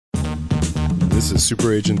This is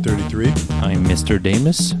Super Agent 33. I'm Mr.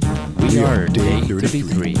 Damus. We are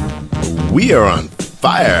Day33. We are on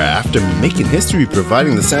fire after making history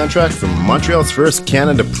providing the soundtrack from Montreal's first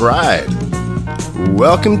Canada Pride.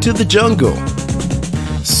 Welcome to the jungle.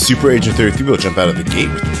 Super Agent 33 will jump out of the gate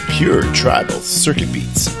with pure tribal circuit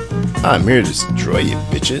beats. I'm here to destroy you,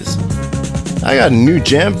 bitches. I got a new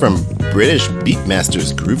jam from British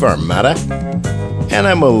Beatmasters Groove Armada, and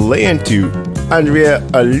I'm going to lay into Andrea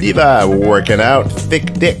Oliva working out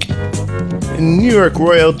Thick Dick. New York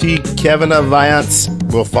royalty Kevin Viance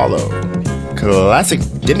will follow. Classic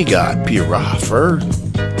demigod Piraffer.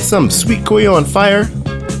 Some sweet Koyo on fire.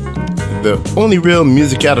 The only real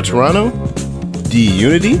music out of Toronto.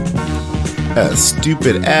 D-Unity. A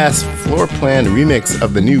stupid ass floor plan remix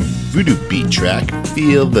of the new Voodoo beat track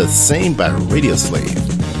Feel the Same by Radio Slave.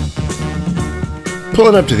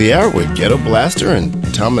 Pulling up to the hour with Ghetto Blaster and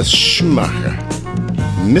Thomas Schumacher.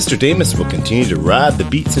 Mr. Damus will continue to ride the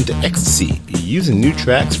beats into ecstasy using new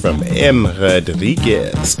tracks from M.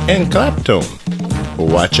 Rodriguez and Clapton.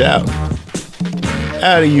 Watch out.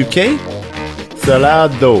 Out of UK,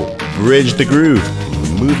 Salado, Bridge the Groove,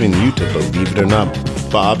 moving you to Believe It or Not,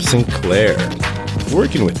 Bob Sinclair.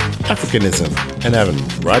 Working with Africanism and having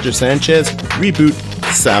Roger Sanchez reboot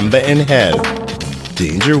Samba in Head.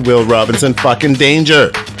 Danger, Will Robinson, fucking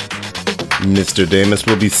danger. Mr. Damus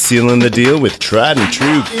will be sealing the deal with tried and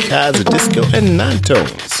true Kaza Disco and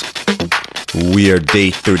Non-Tones. We are Day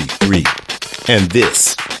 33, and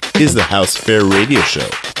this is the House Fair Radio Show.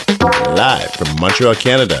 Live from Montreal,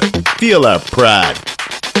 Canada. Feel our pride.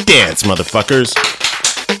 Dance, motherfuckers.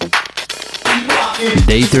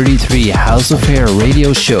 Day 33 House of Hair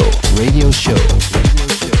Radio Show. Radio Show.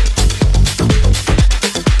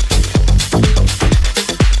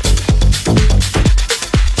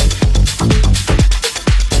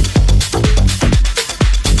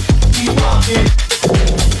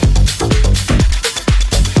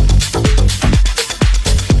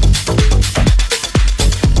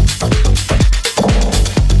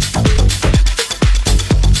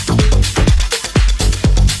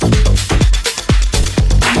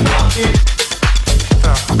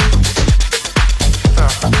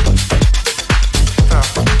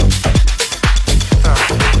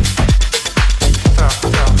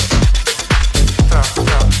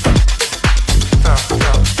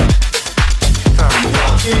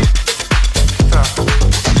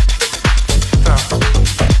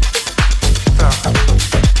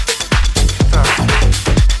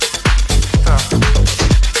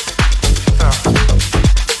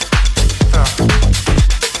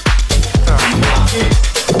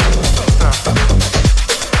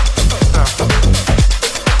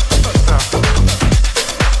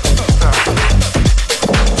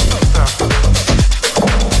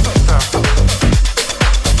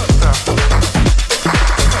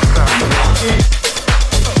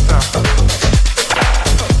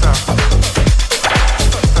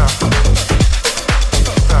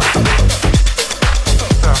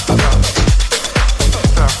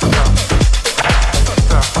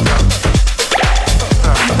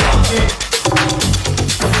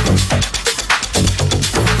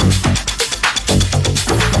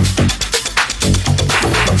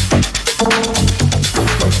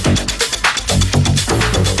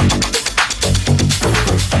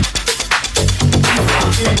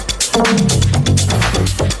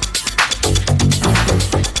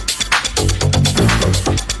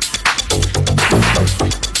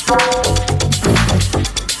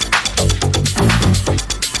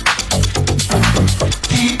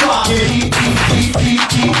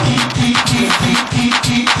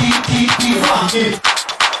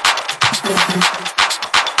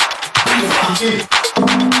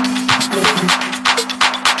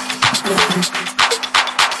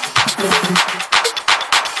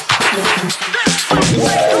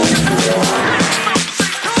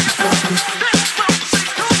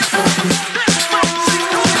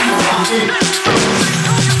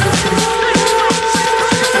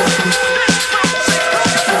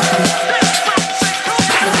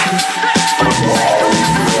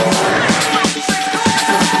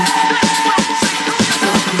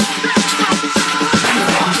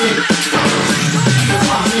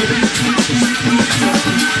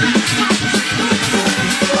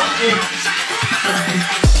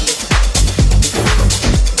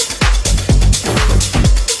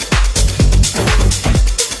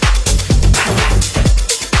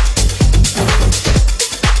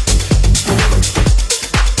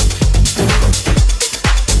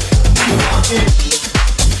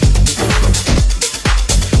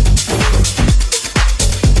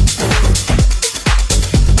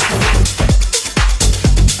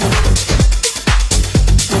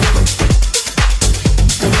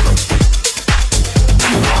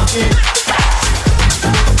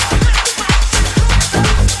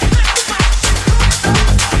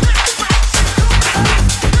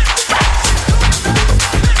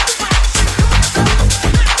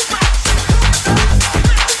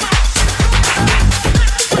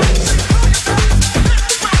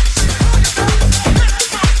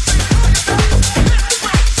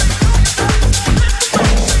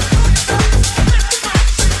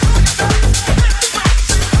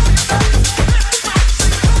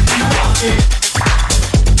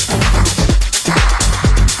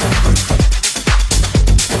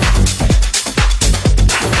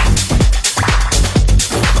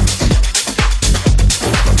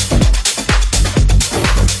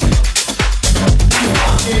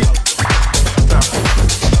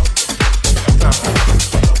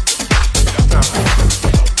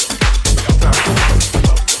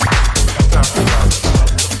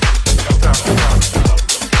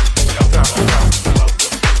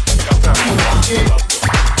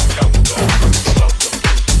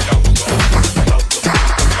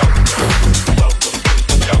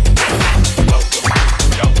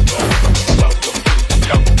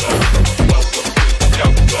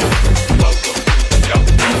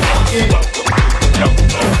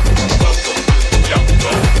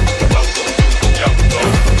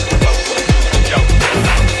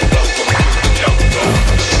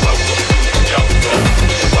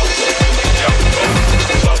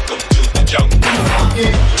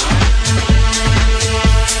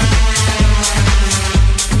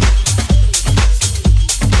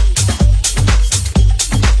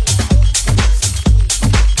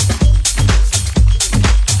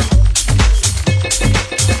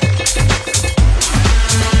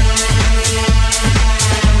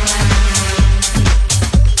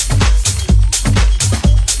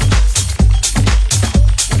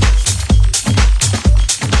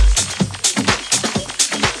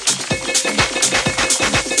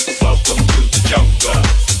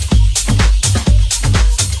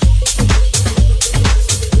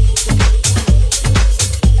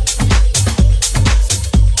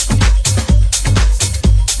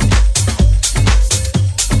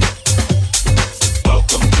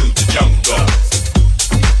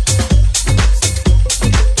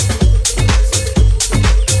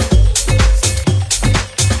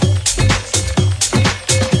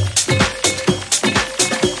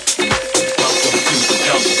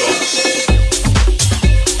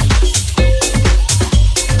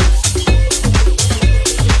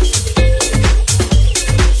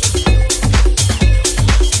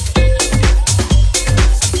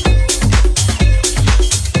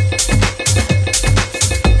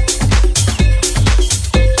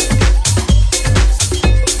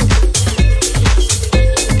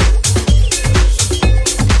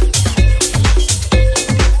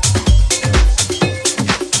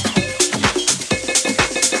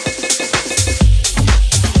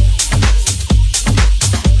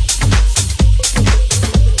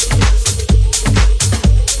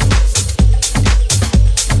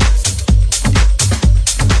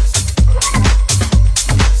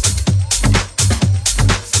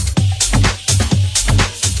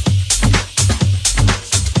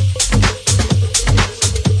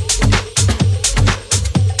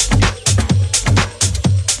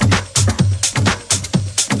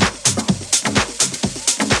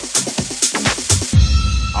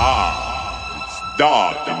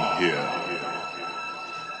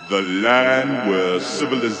 The land where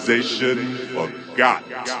civilization forgot.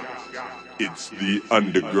 It's the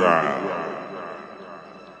underground.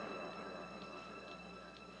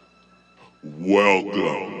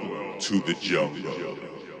 Welcome to the jungle.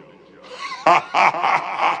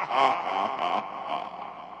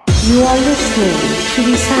 You are listening to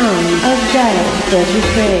the sound of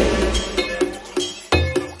Day33.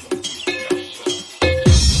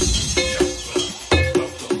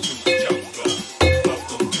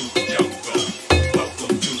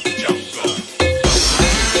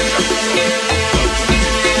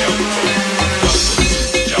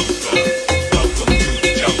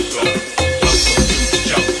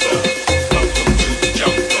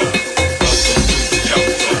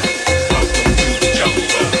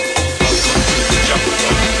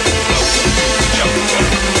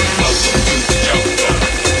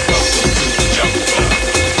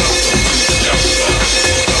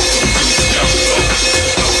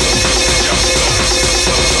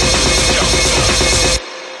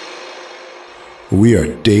 We are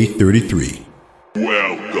Day33.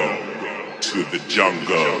 Welcome to the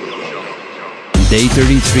jungle.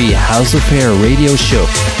 Day33 House of Hair Radio Show.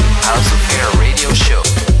 House of Hair Radio Show.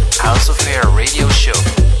 House of Hair Radio Show.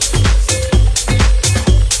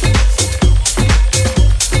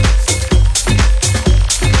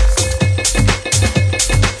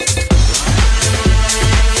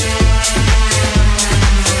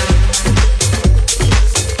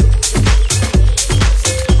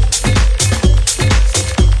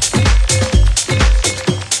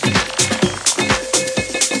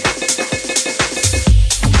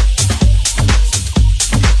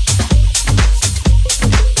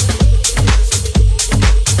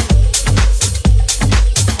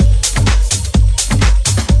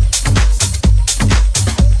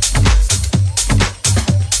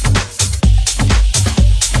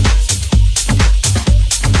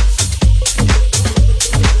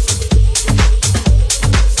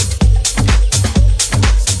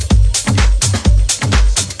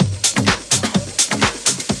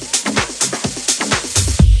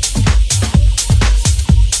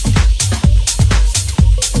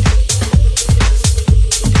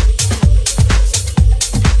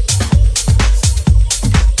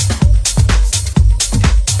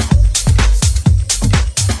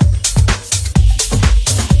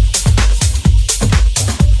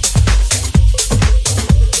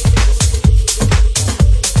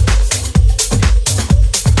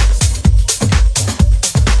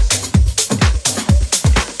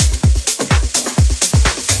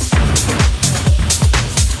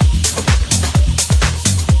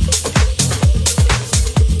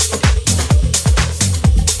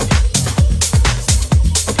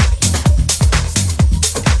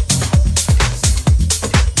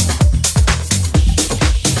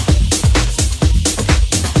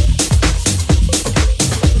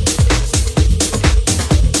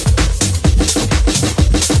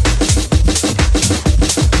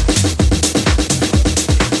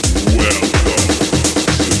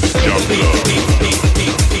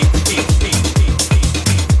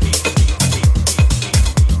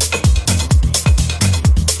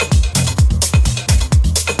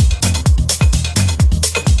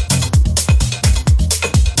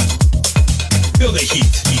 Feel the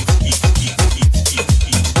heat.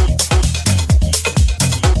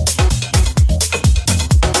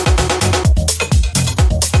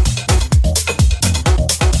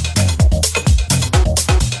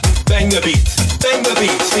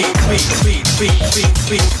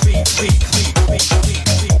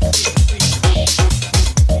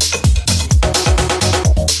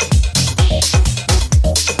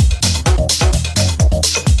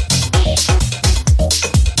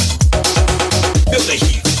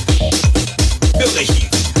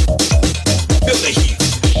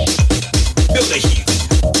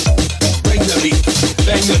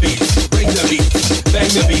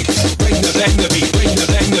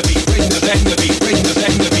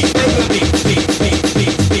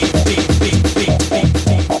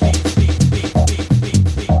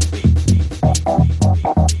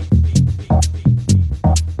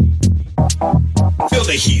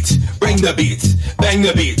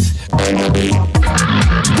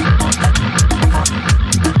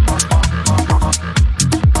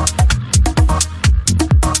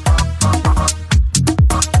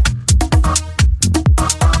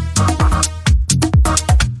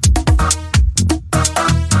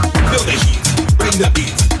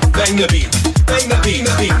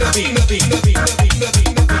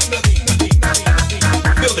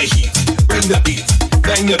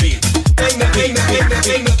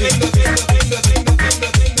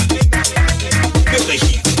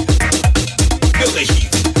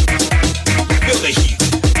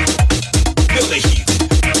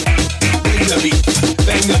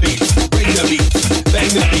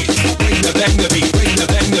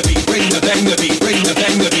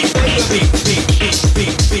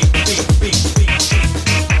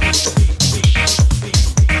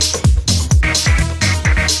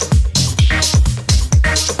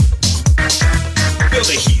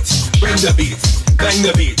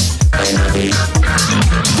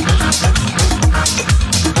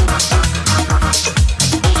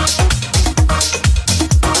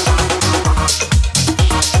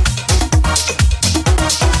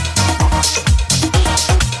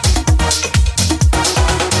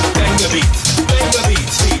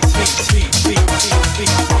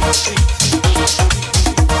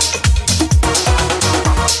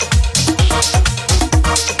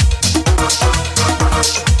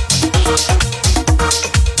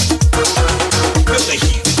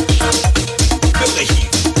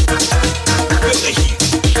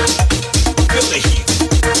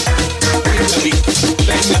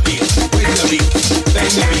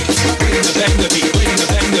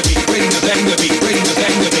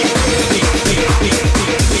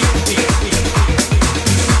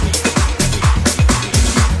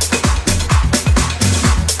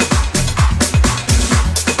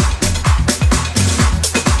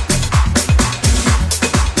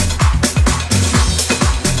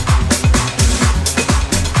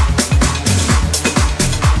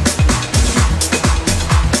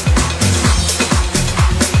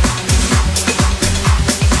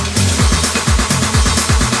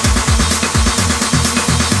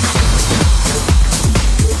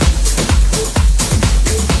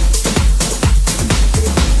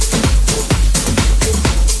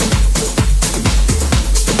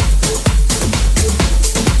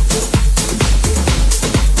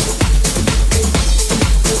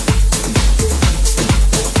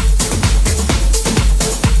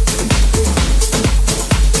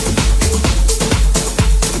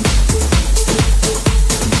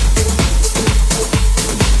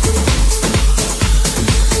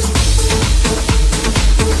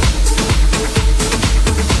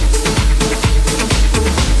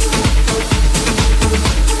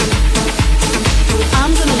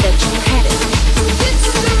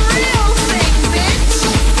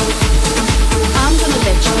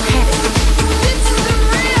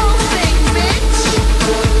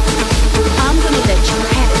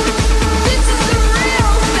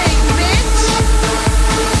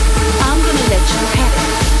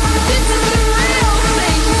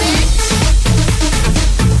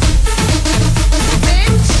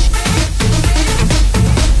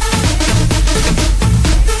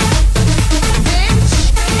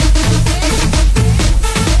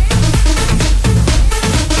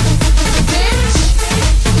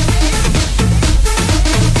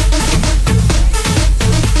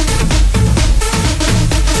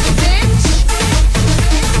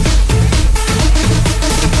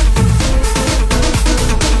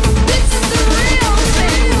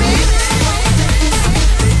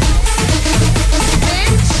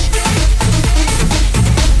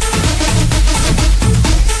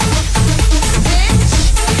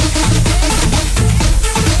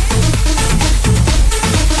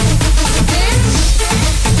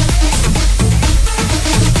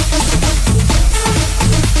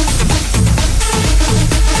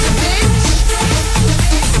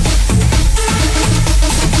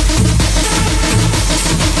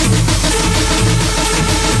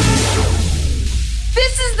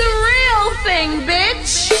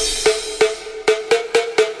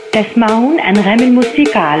 تسمعون أنغام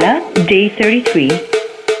الموسيقى على Day33.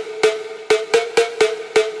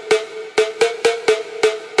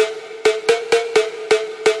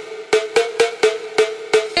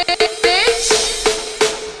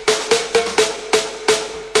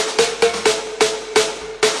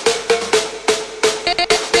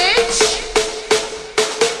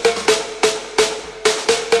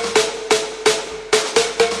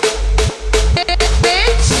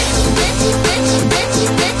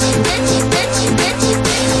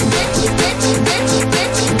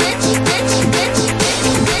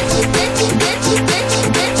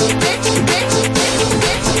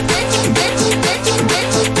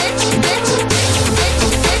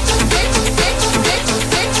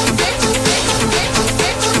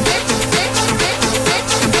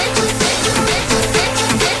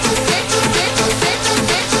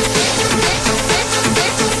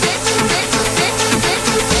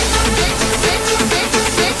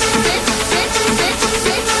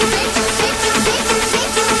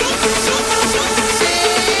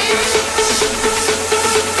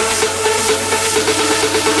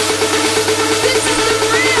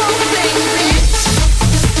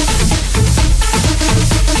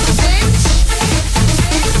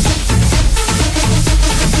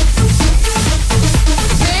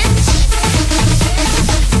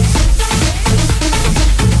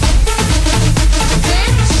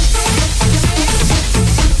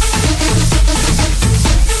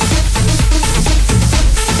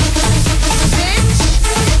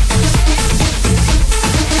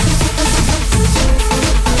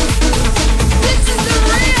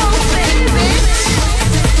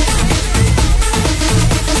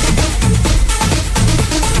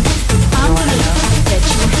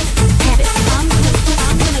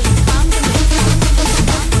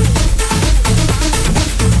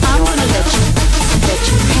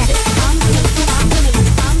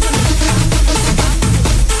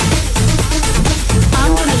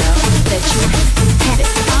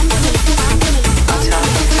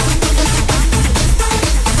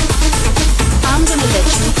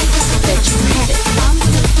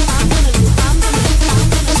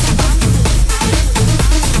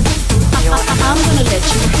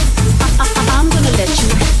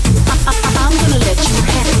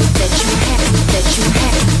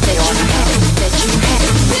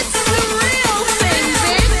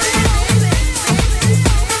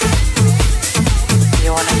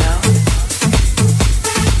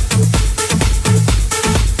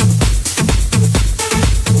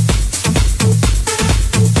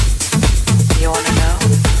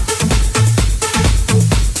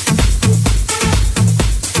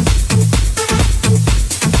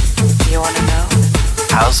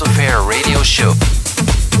 House of Hair radio show.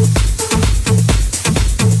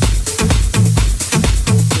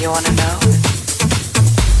 You wanna know?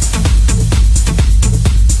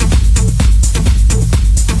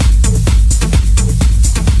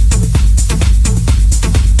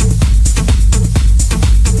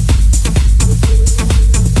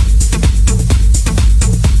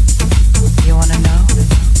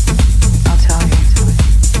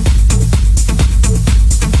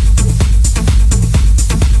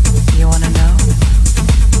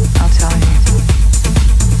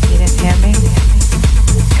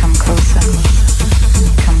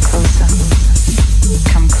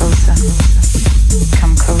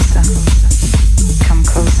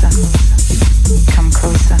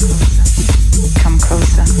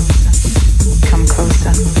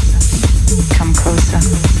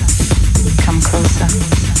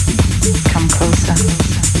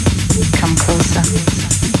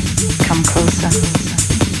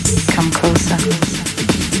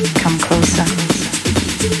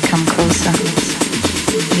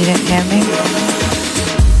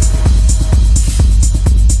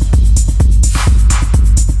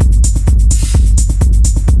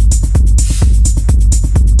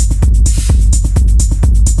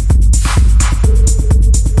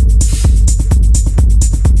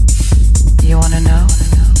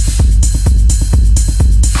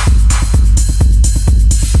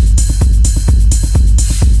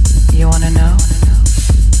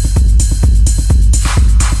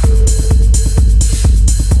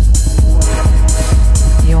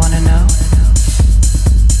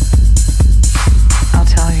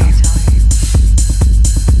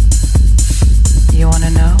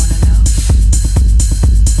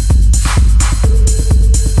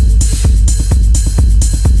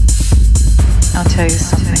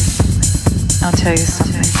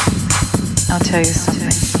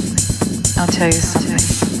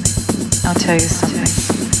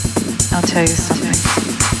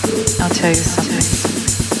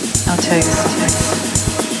 I'll tell you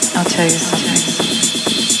something.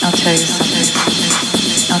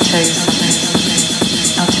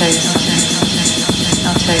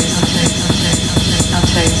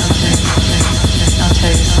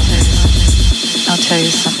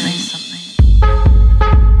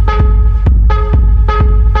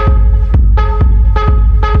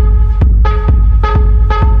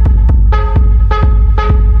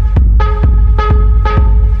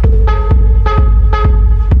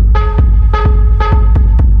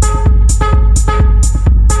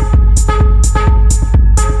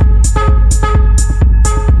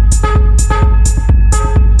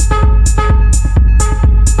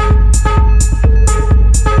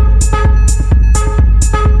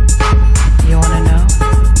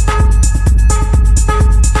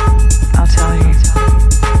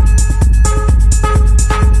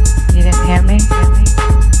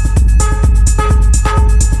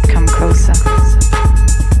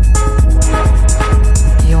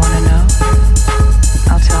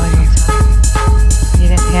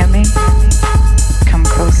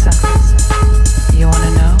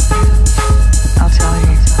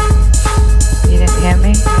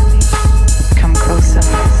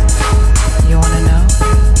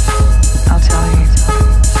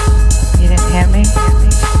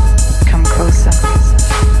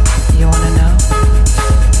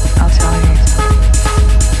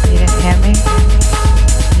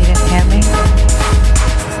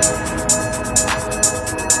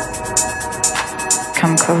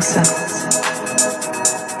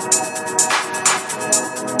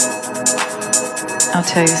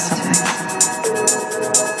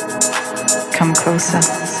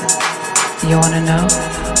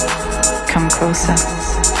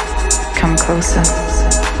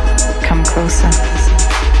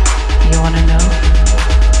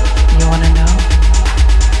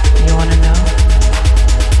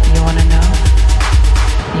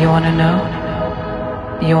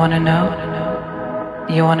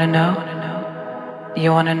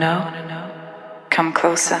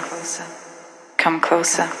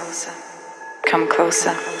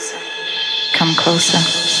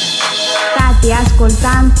 State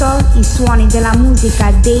ascoltando i suoni della musica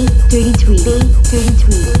Day33.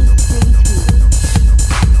 Day33.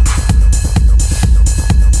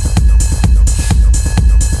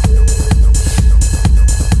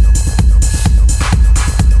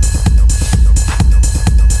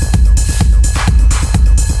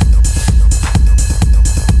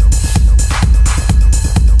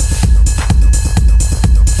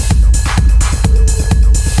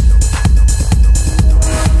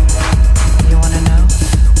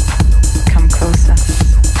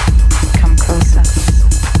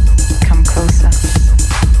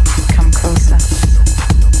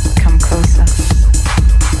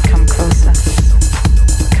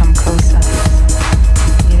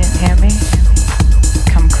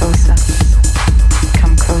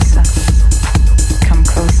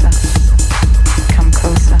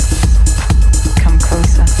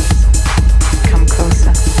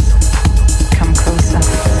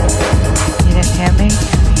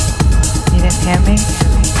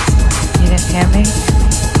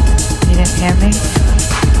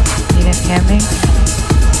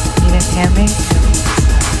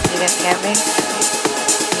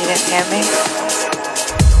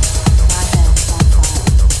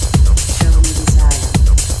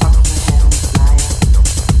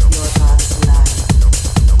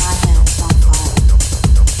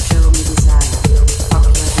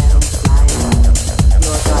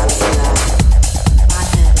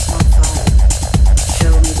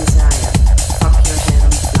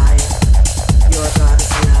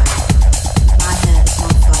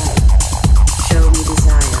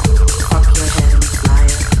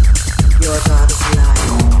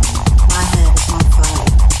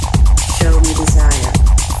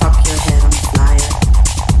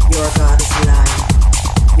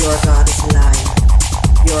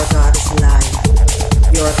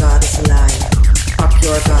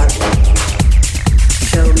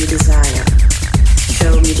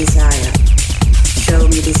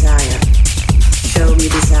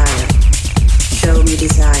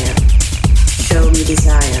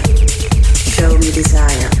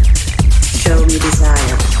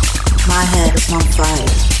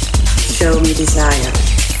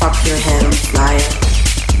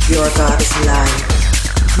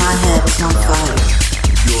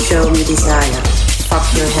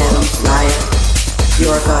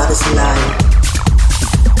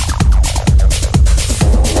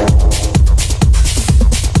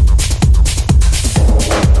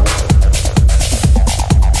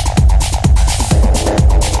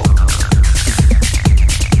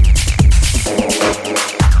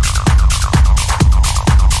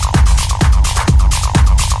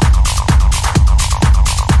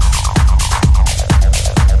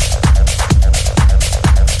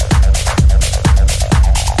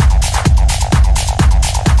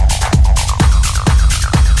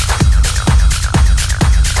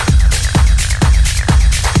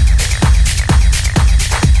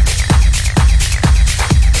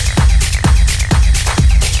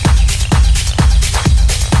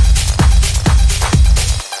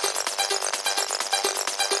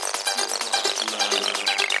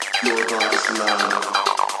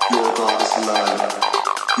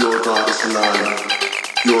 is alive.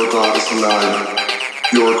 Your God is alive.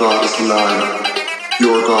 Your God is alive.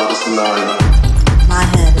 Your God is alive. My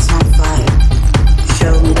head is on fire.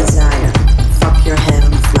 Show me desire. Fuck your head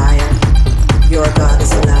on flyer. Your God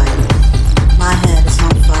is alive. My head is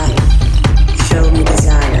on fire. Show me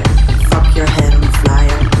desire. Fuck your head on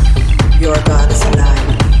flyer. Your God is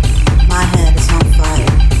alive. My head is on fire.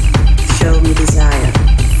 Show me desire.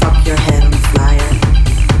 Fuck your head on flyer.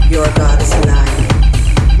 Your God is alive.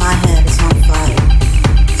 My head is on fire.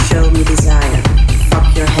 Show me desire.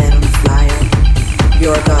 Fuck your head on flyer.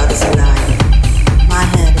 Your God is alive. My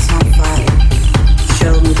head is on fire.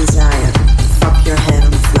 Show me desire. Fuck your head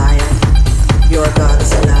on flyer. Your God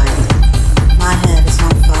is alive. My head is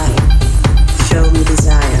on fire. Show me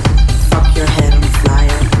desire. Fuck your head on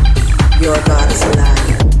flyer. Your God is alive.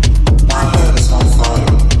 My head is on fire.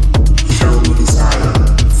 Show me desire.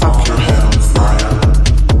 Fuck your head on flyer.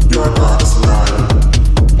 Your God is alive.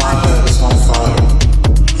 My head is on fire.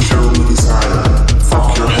 Show me desire.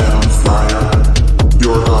 Fuck your head on flyer.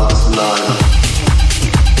 Your God is alive.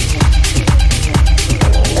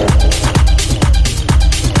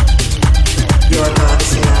 Your God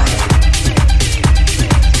is alive.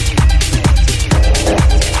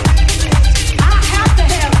 I have to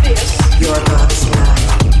have this. Your God is alive.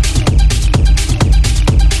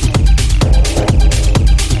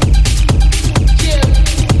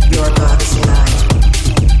 Your God is alive.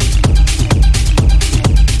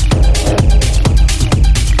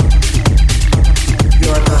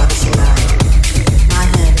 Your God is alive. My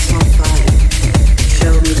head is on fire.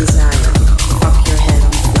 Show me desire. Fuck your head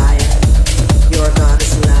on fire. Your God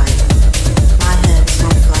is alive. My head is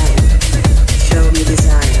on fire. Show me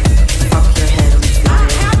desire. Fuck your head on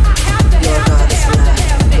fire. Your God is alive.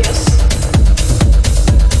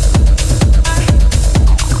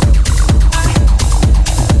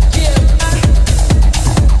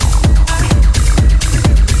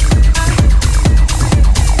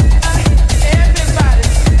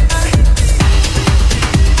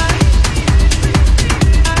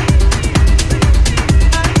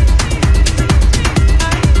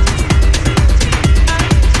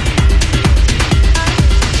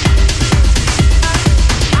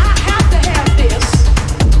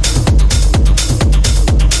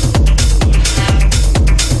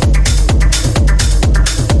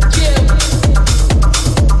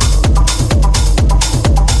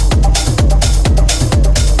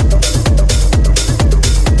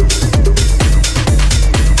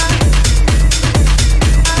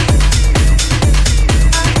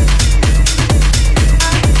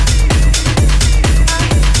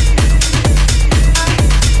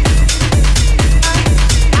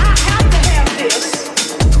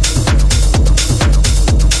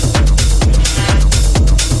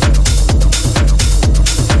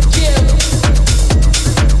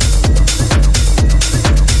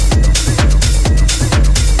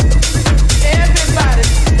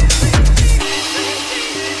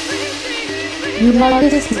 You are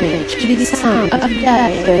listening to the sound of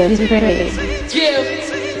Day33.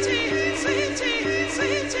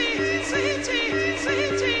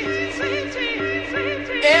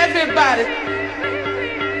 Everybody.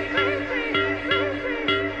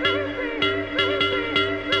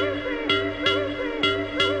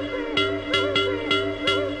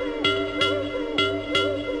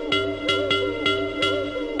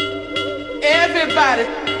 Everybody.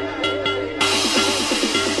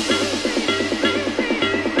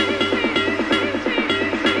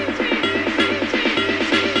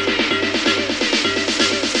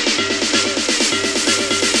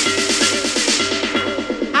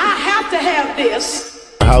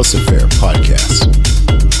 This House Affair podcast.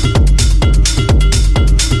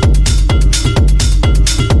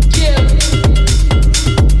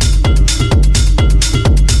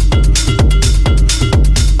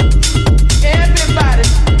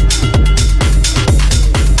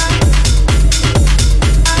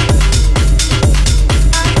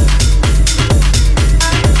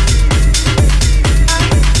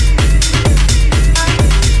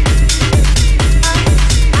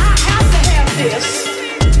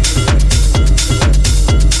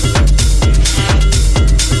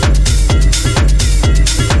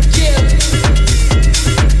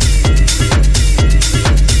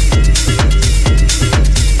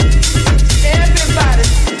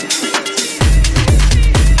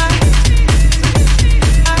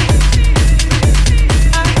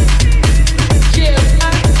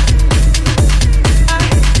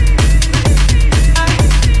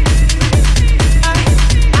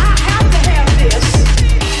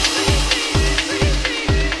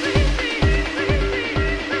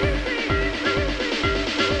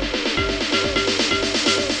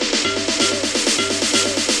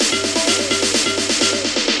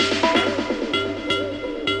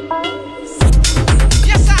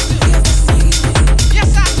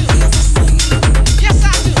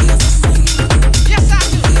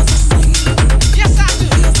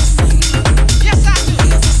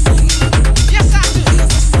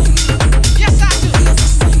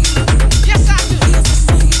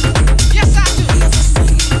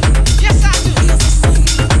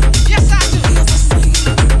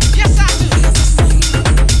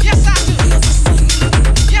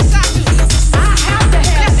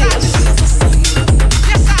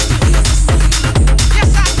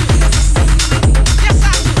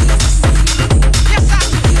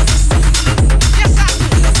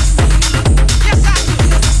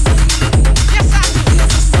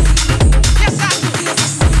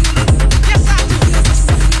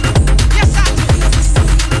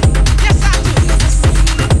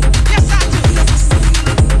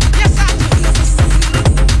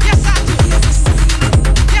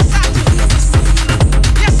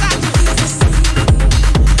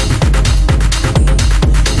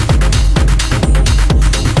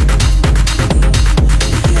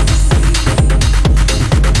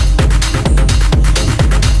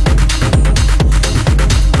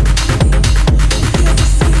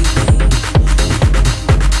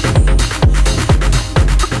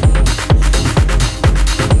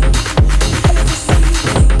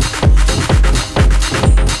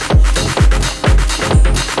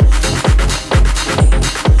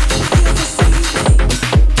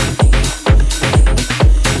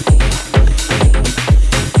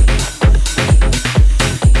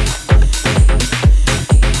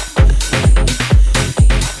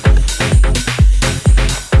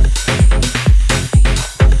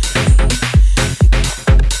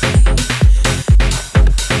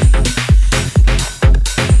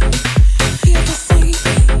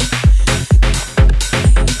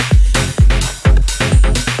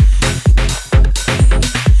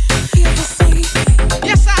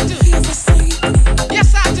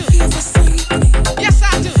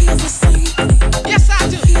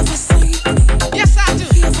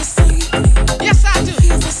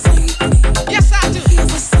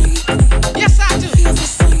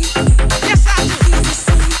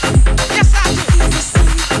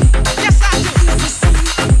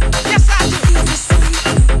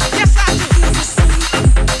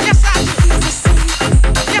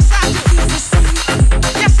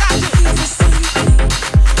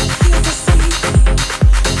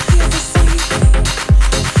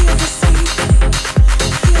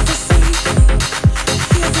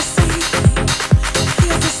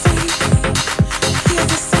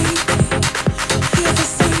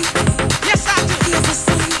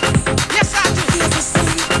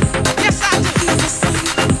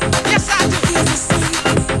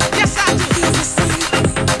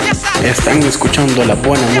 escuchando la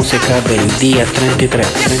buena música del día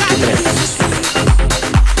 33.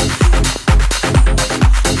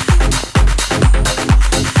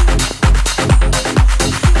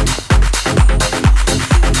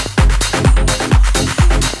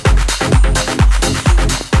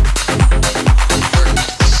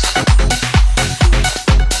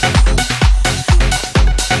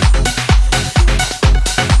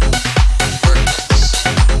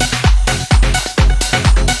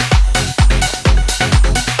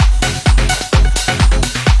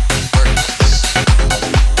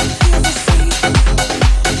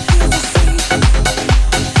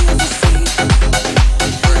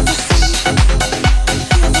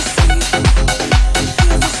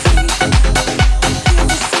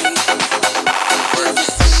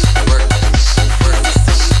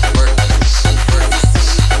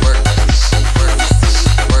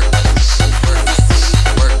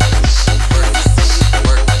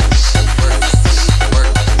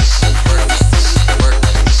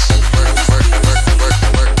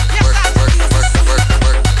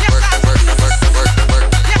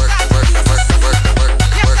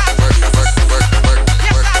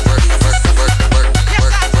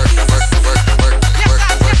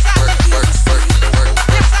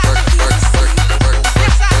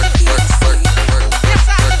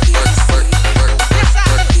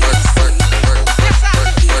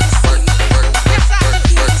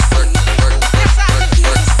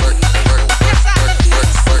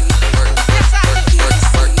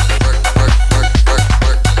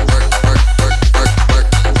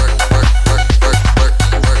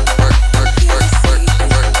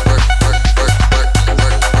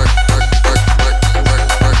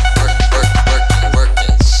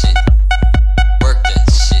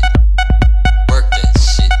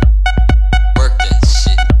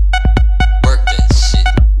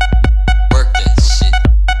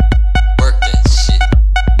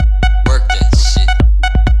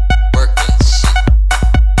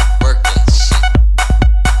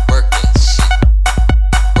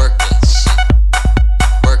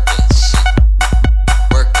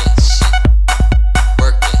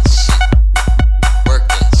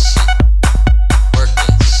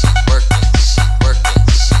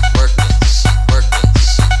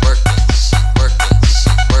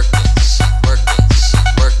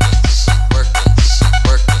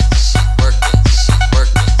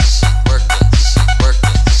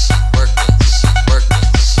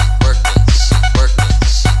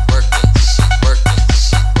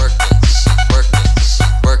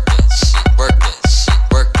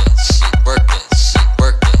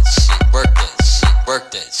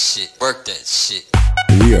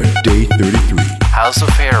 We are Day 33. House of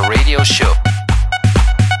Hair Radio Show.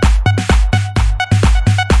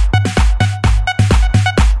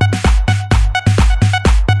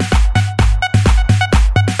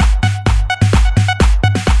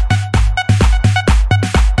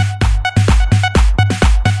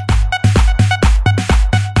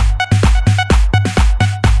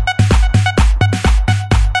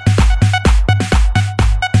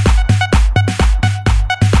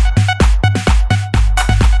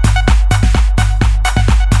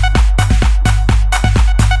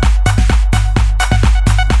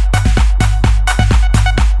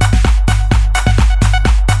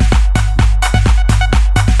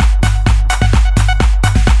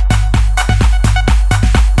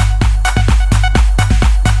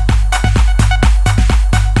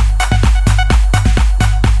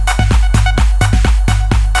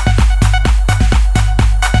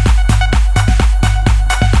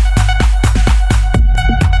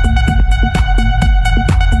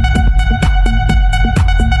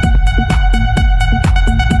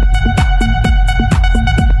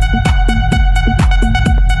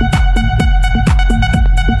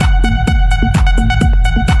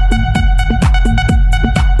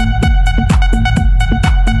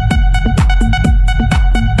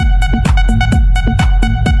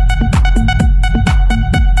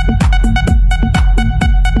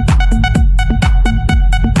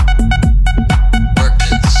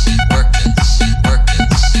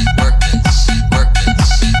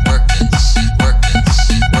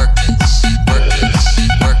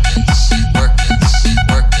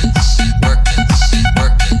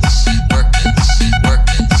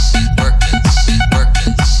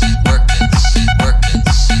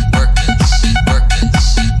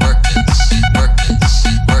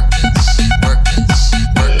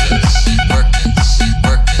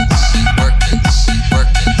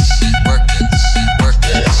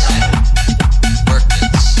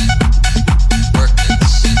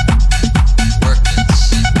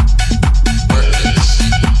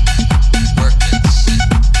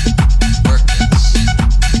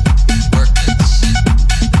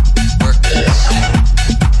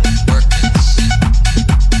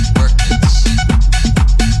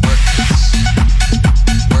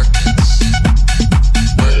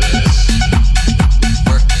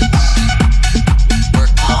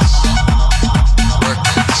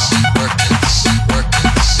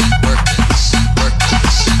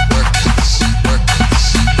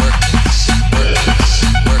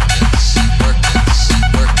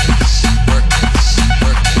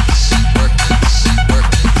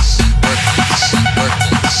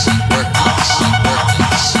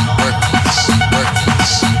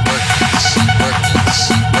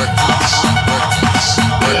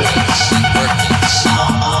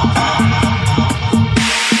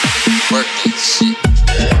 birthday shit.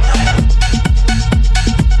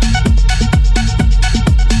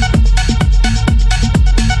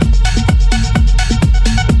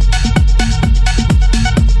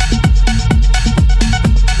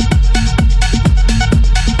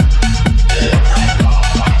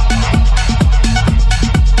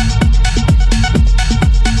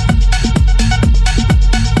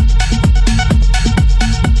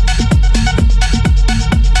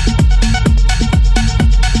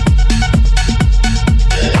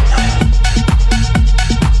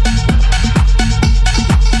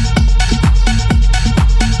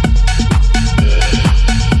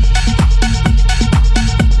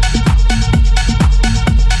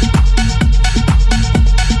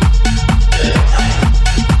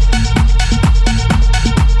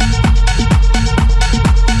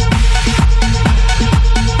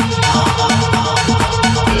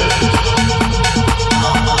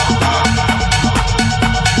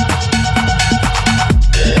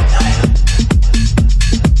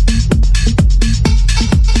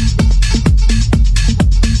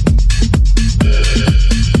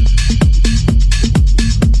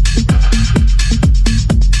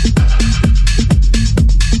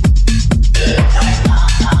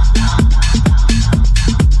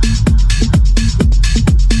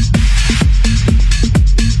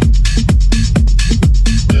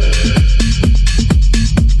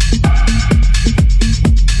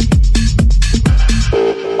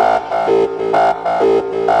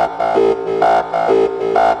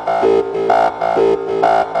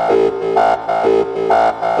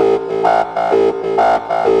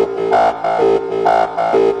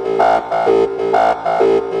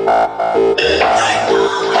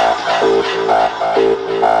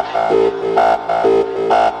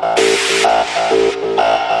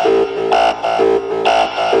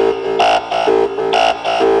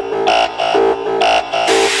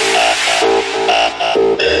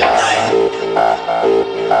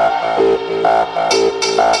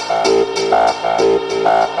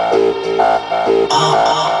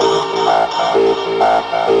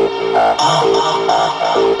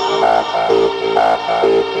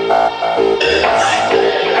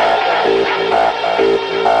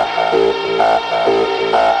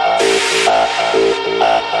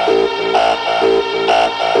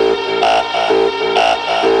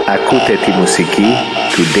 Ακούτε τη μουσική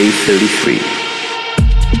του Day33.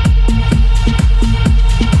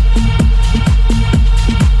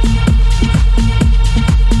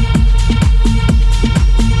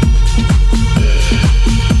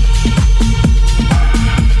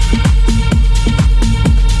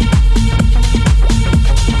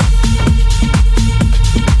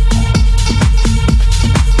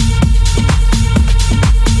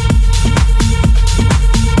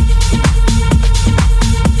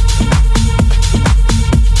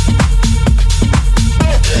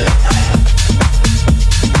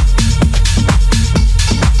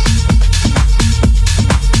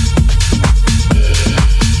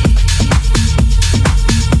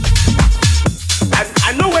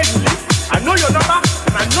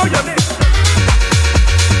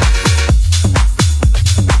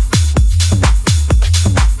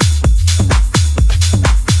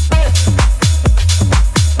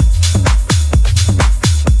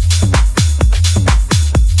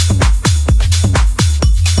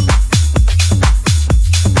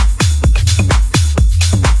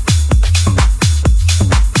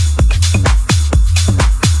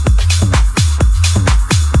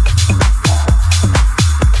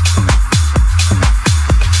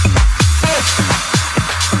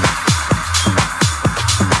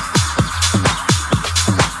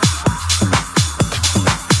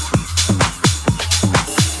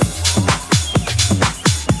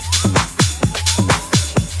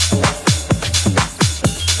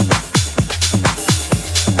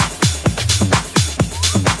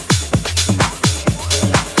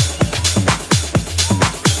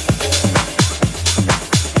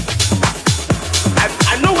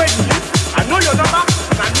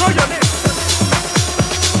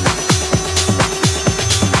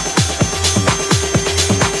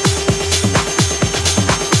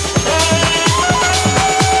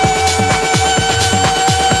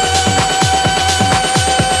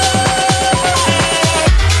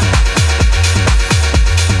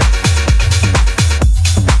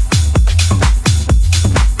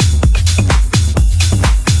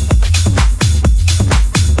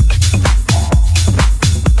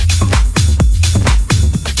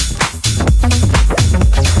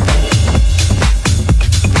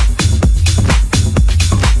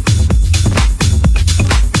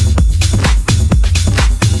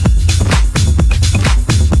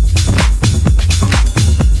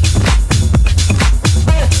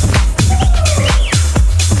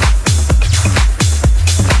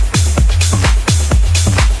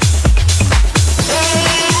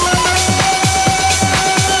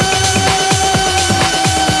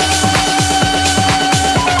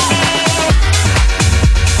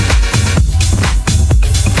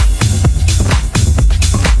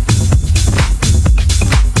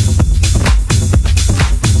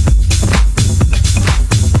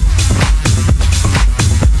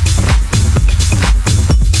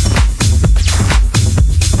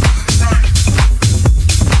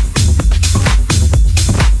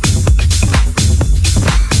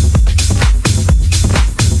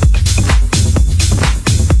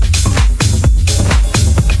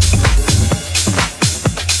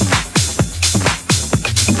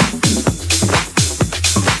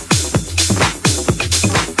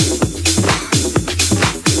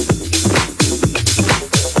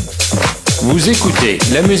 Vous écoutez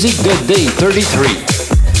la musique de Day33.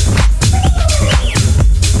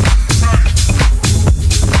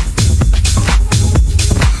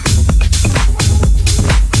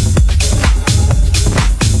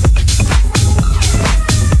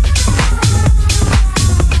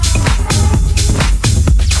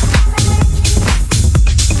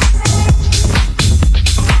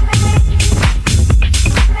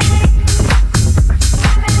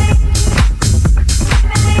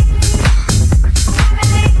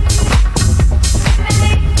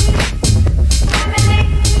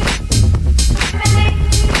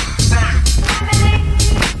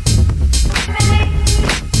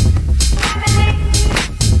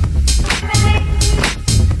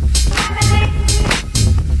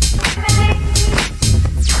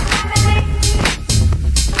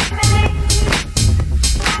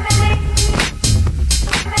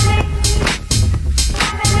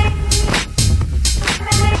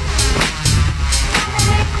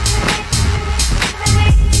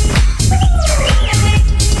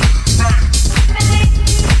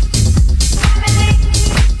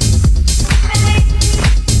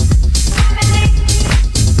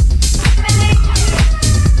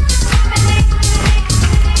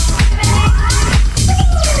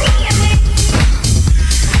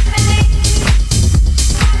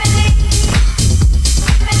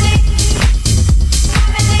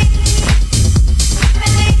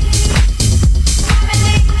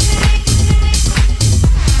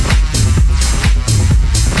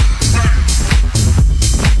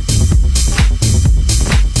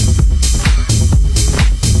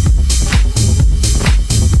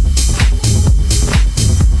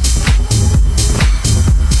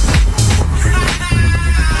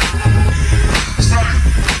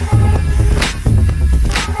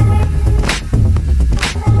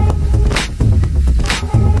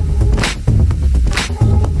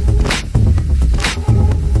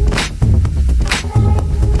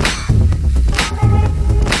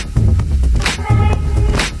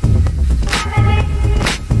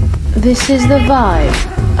 This is the vibe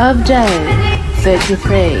of Day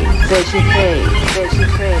 33, 33,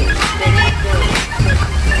 33.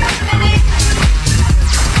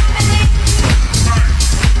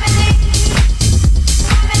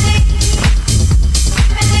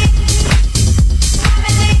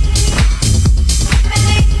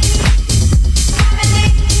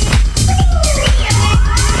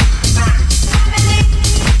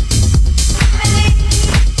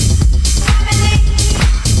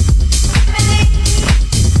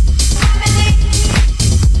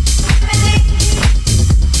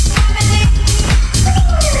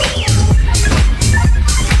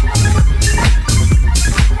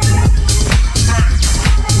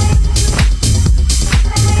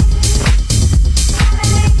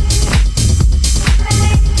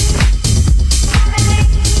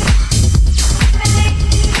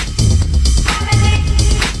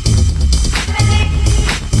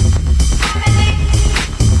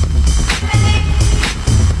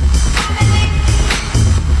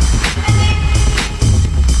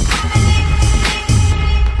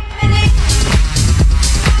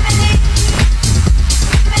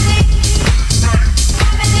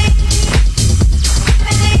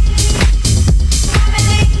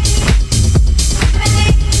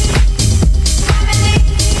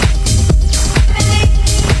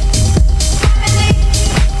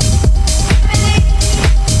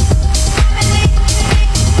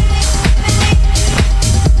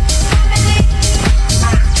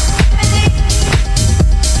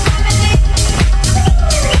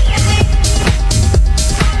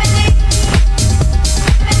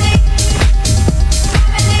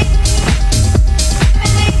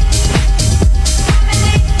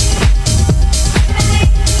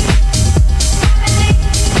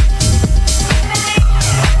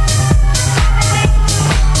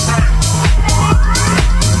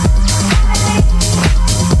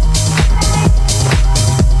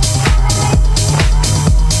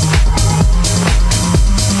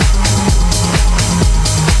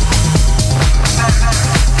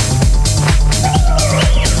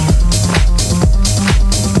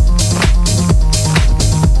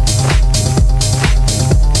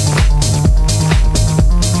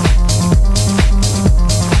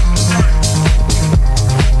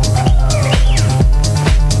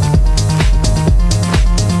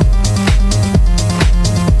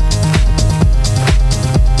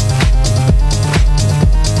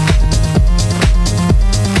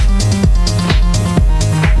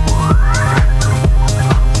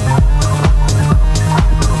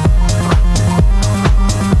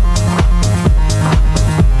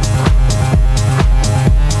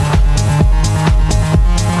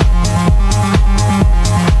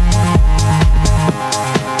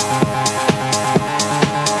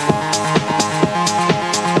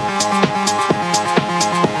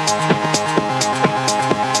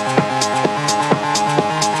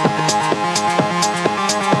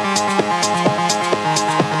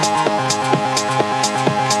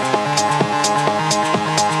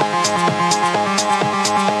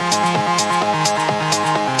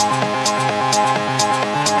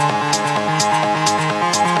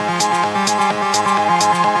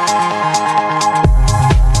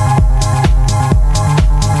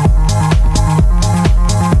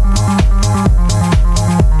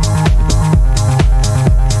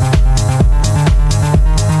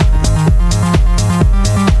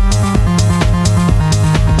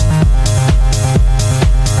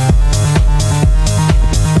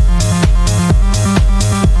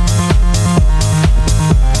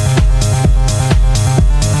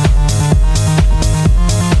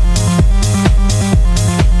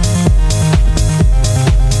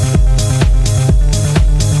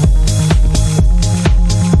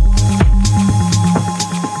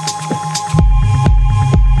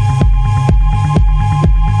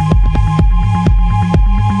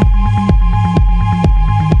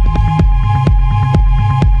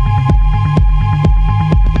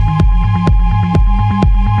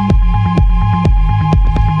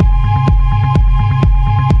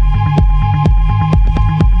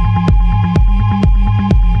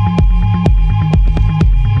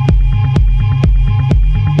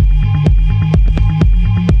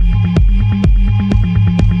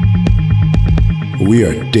 We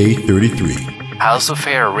are Day 33. House of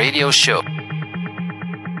Air Radio Show.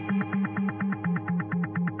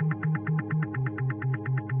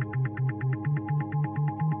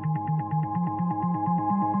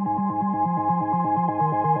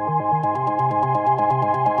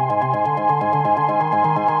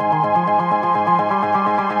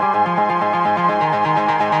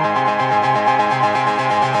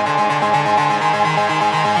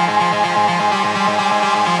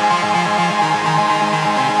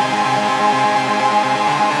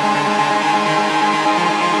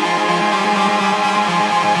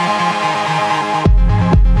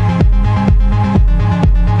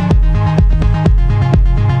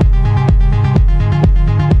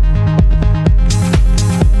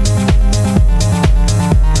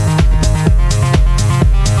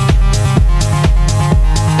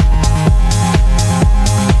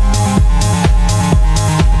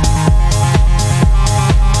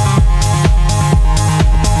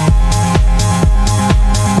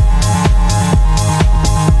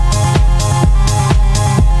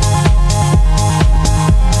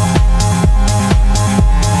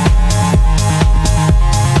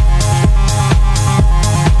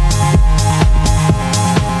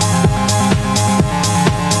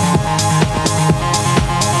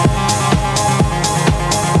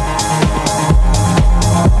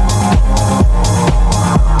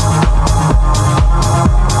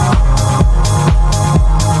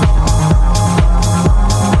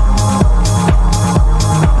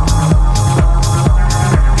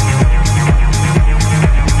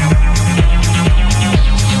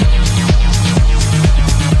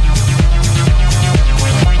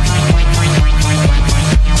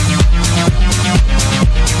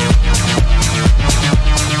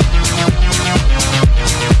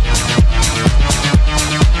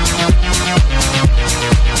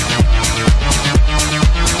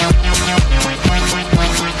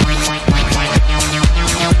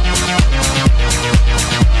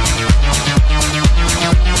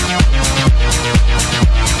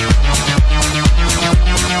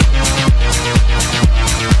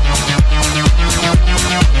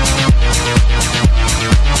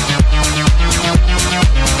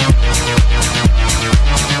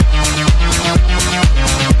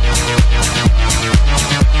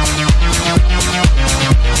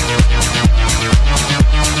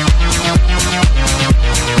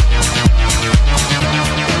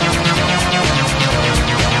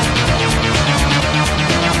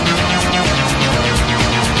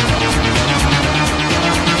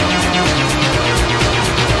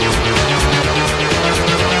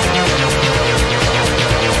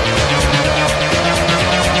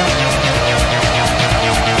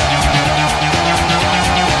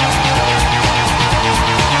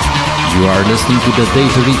 You are listening to the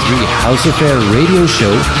Day33 House of Air Radio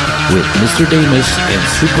Show with Mr. Damus and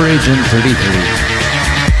Super Agent 33.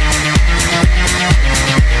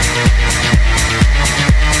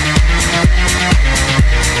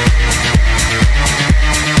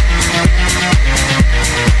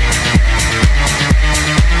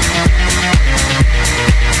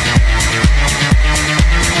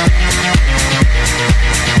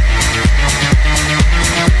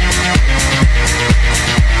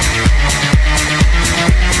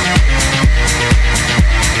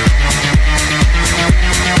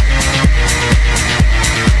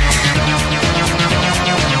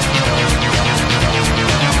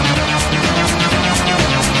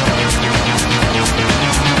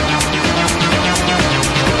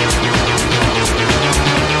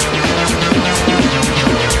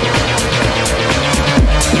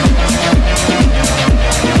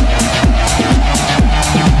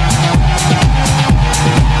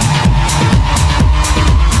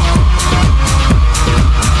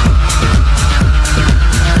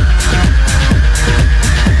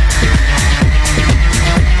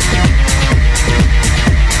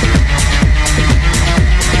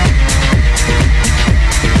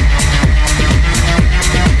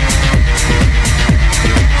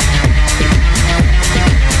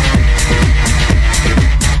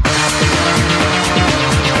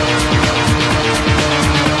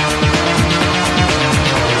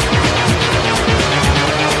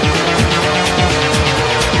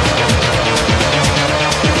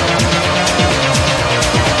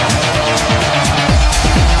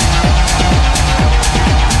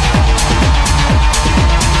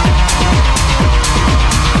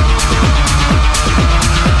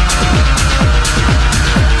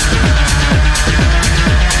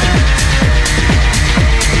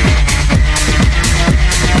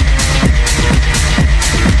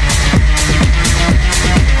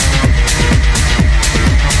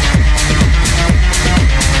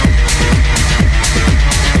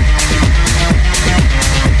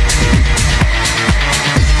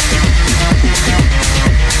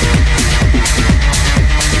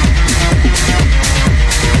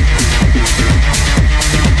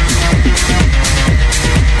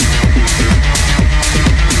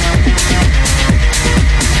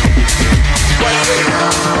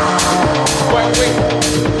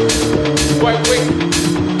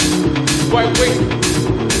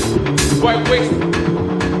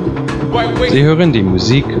 Sie hören die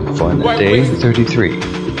Musik von Day33.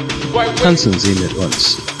 Tanzen Sie mit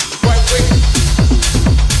uns.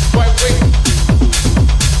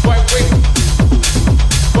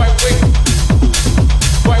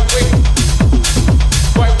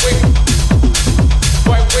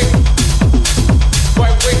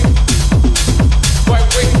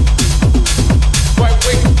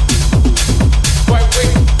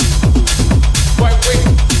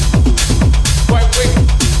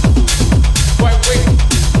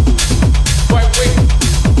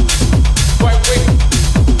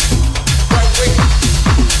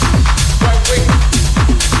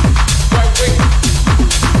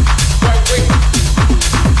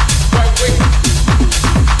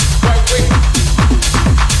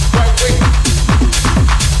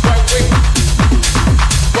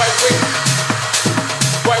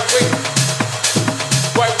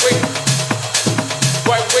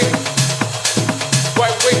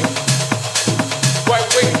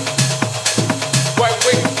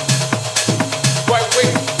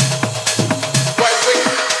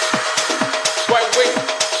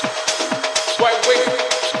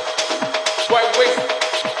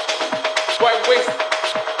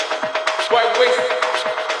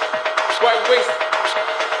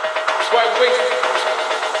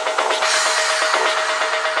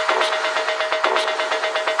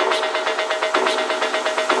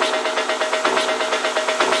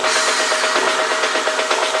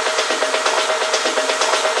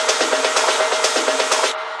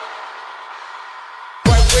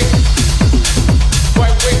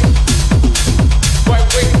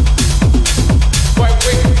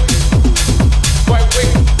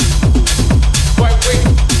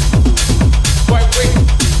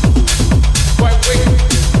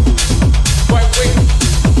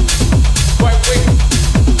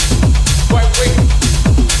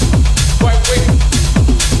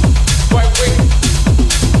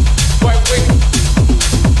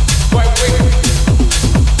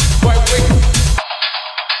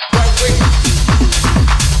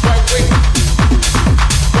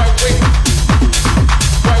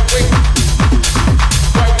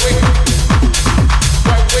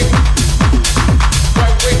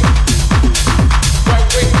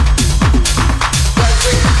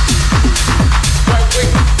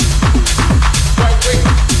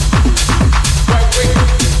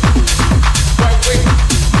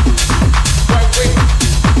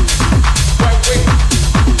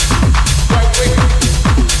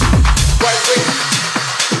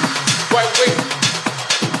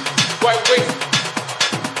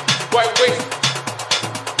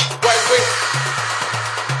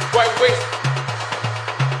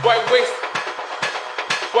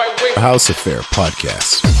 House Affair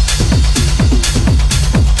Podcast.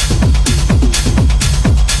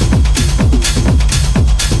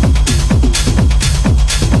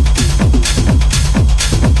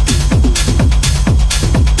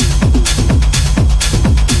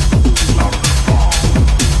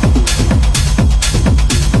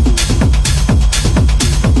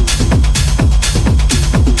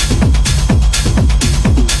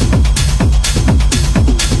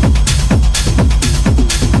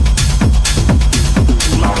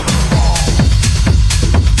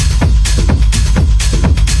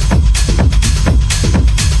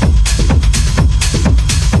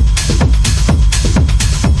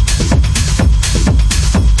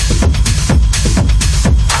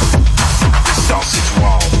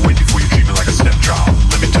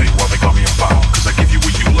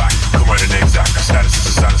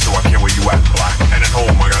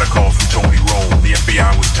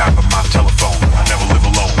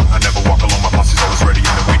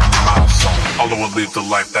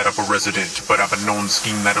 But I've been known to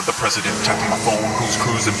scheme that of the president. Tapping my phone, whose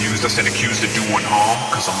crews abused. I stand accused of doing harm,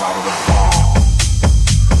 cause I'm louder than a bomb.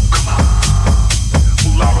 Come on.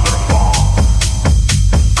 Louder than a bomb.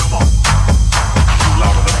 Come on.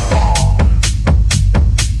 Louder than a bomb.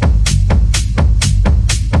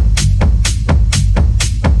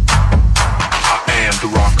 I am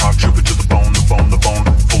the rock, hard trooper to the bone, the bone, the bone.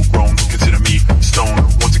 Full grown, consider me stone.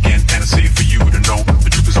 Once again, panacea for you to know. The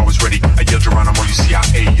troop is always ready. I yell Geronimo, you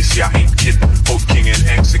CIA, you see I ain't kidding. Both King and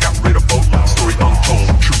X, I got rid of both. Story untold,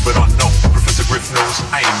 truth but unknown. Professor Griff knows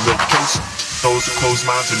I ain't milk toast. Those who close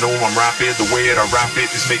minds to know I'm rapid. The way that I rap it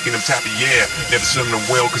is making them tappy, yeah. Never swim them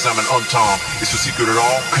well cause I'm an untom. It's no secret at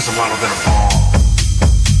all cause I'm louder than a bomb.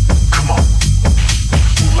 Come on.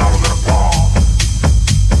 Louder than a bomb.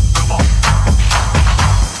 Come on.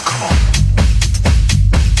 Come on.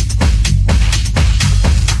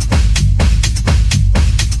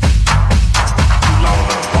 Louder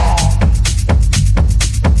than a bomb.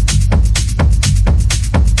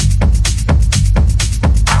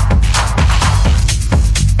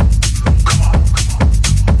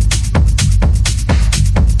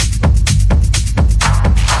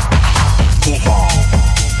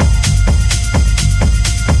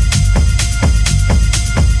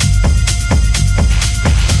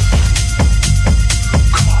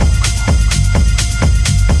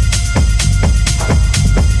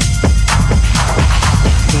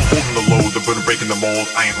 mold.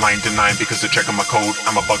 I ain't lying, denying because they're checking my code.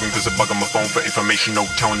 I'm a bugging because they're bugging my phone for information. No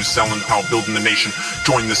telling who's selling, power building the nation.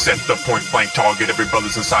 Join the set, the point blank target. Every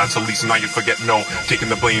brother's inside, so at least now you forget no. Taking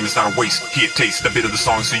the blame is not a waste. Here, taste a bit of the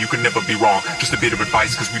song so you can never be wrong. Just a bit of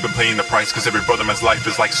advice because we've been paying the price. Because every brother man's life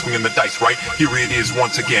is like swinging the dice, right? Here it is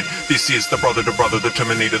once again. This is the brother, the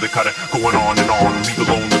Terminator, the cutter. Going on and on, leave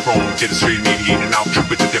alone the throne. Get it straight in 88 and out.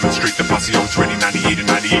 Trooper to demonstrate the posse always ready 98 and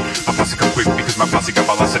 98. My posse come quick because my posse got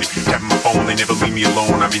velocity. Tapping my phone, they never leave me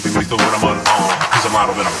alone. I'm even lethal when I'm unarmed. Cause I'm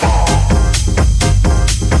louder than a bomb.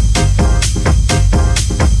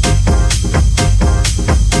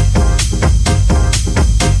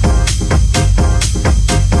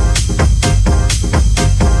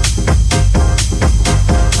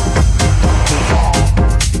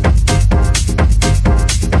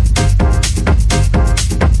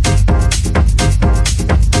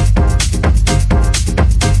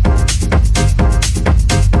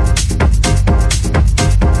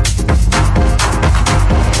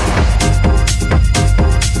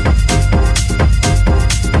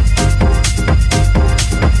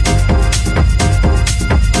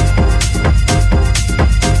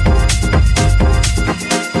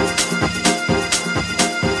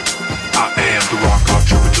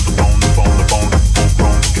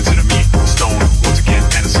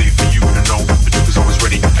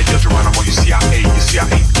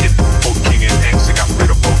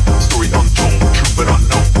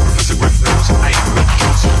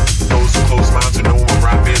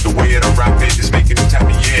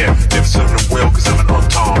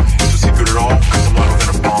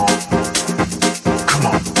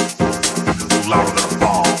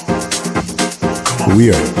 We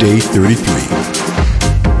are Day33.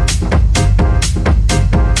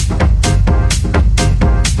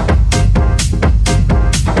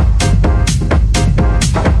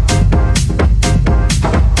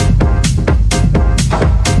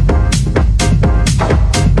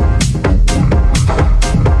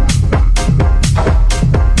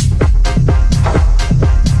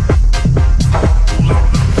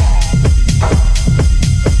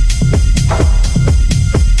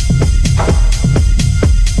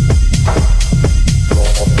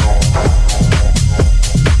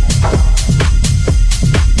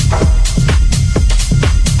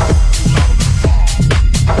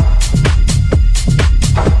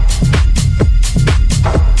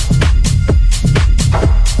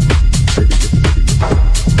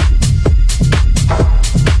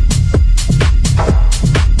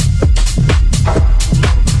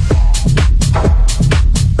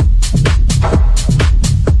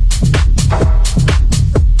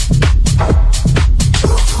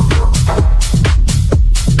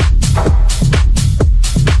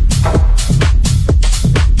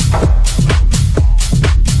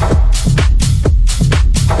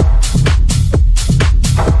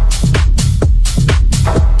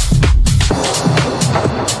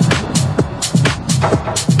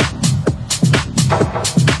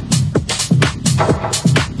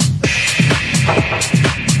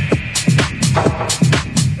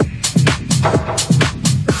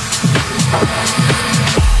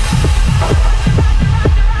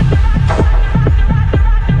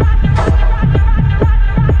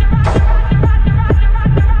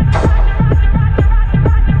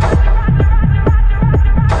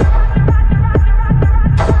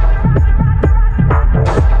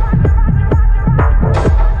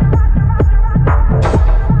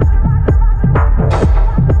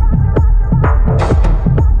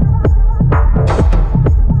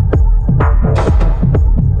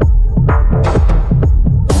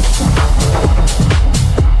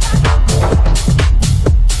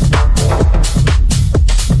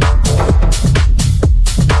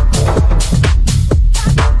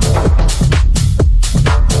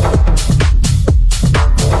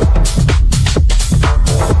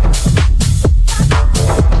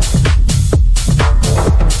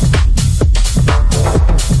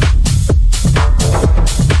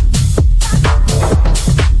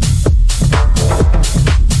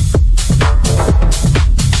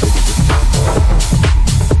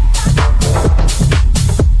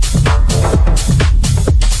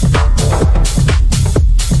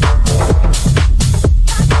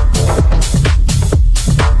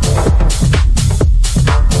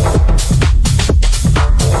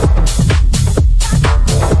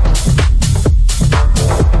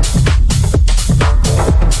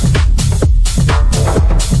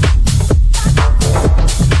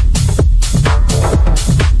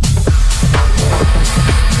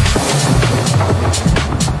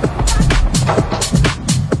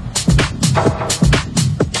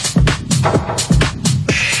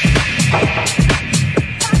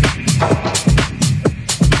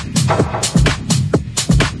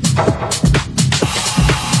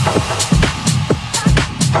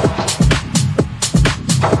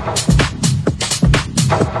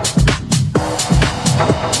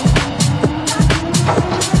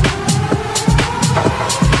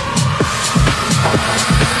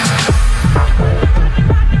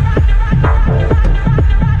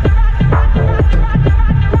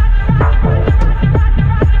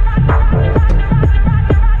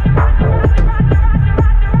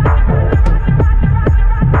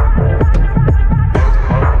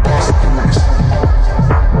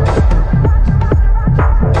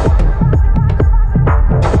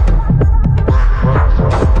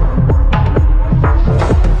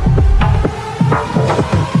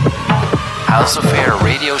 House of Air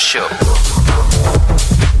radio show.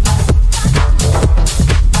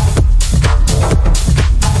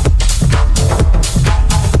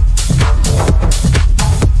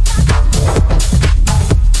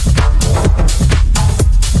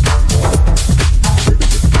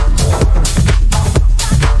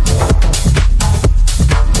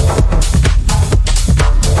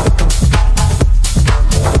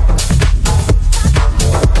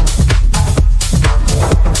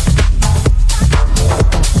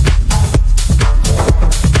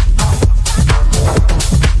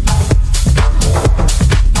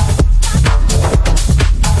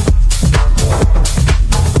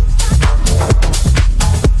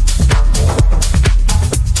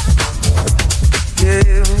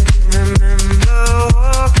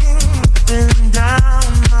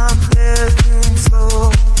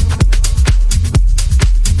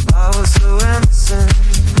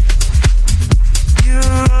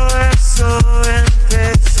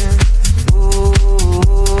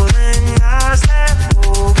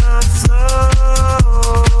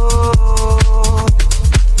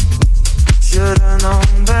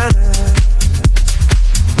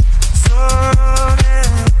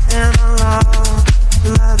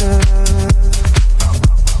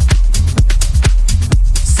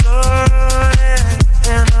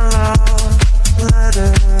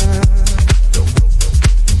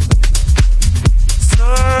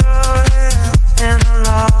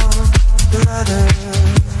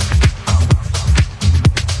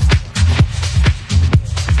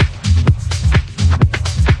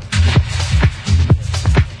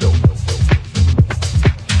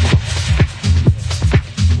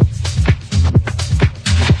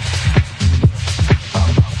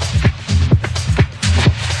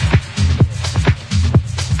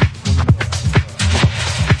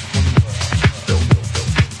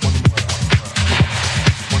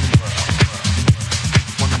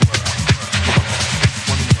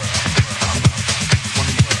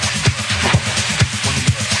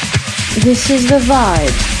 This is the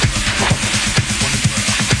vibe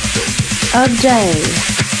of Day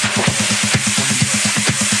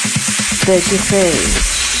 33.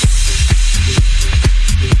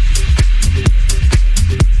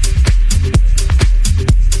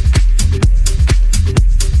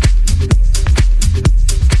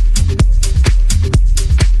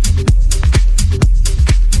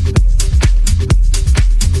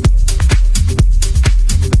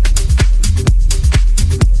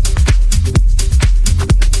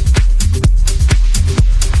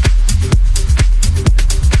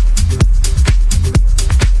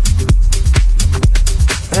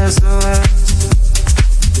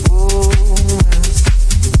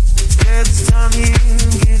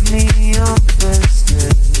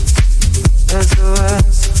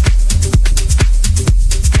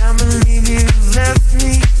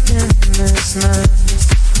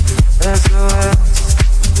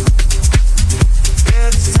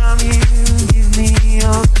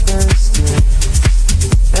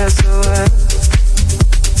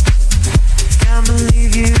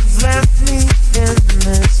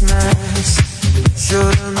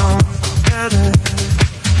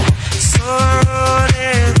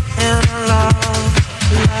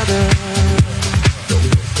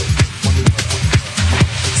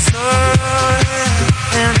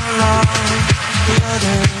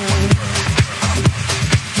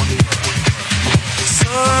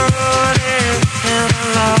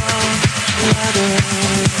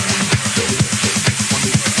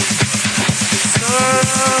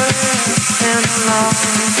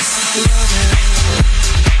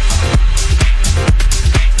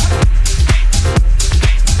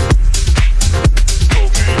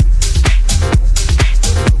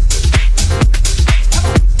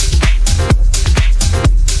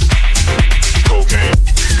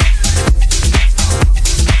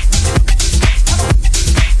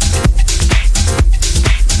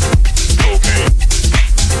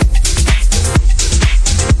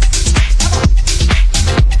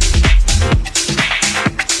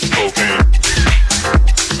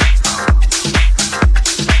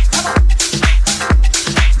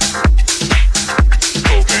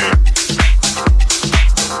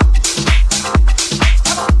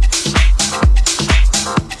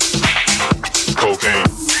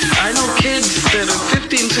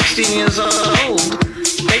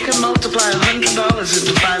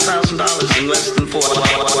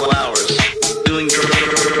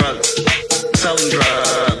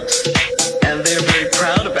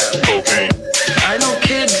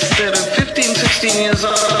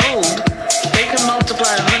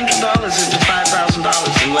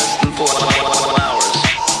 $4 in less than 4 hours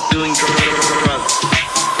doing drugs,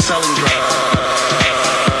 selling drugs.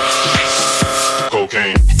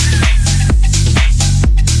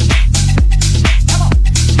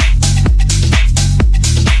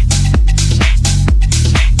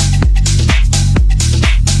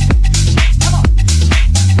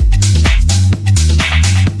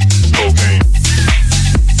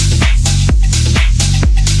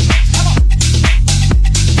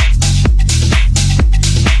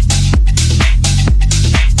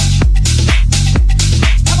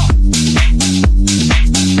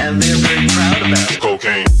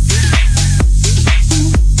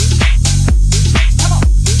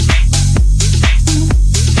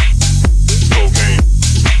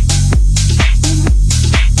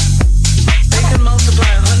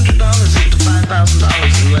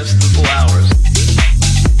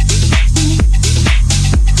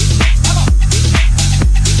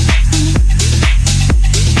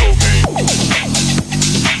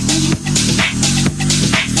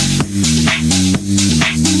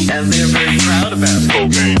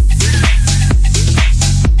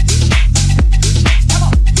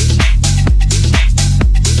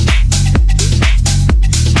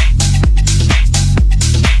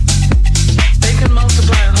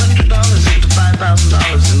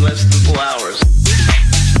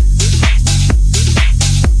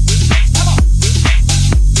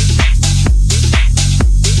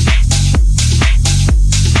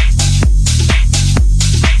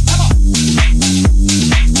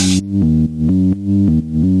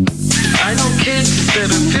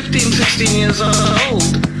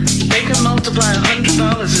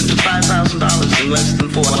 into $5,000 in less than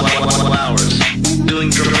 4 hours.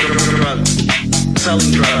 Doing drugs,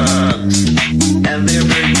 selling drugs, and they're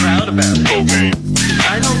very proud about it. Cocaine.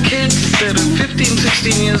 I know kids that are 15,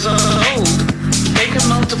 16 years old. They can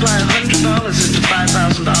multiply $100 into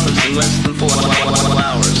 $5,000 in less than 4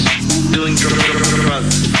 hours. Doing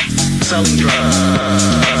drugs, selling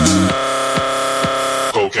drugs.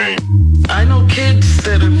 Cocaine. I know kids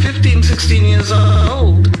that are 15, 16 years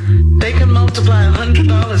old. They can multiply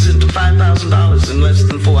 $100 into $5,000 in less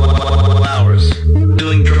than 4 hours.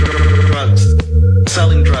 Doing drugs,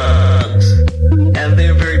 selling drugs, and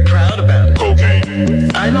they're very proud about it. Cocaine.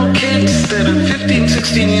 I know kids that are 15,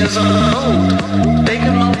 16 years old. They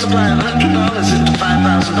can multiply $100 into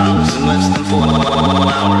 $5,000 in less than 4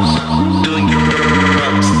 hours. Doing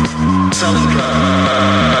drugs, selling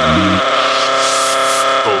drugs.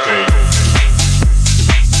 Cocaine.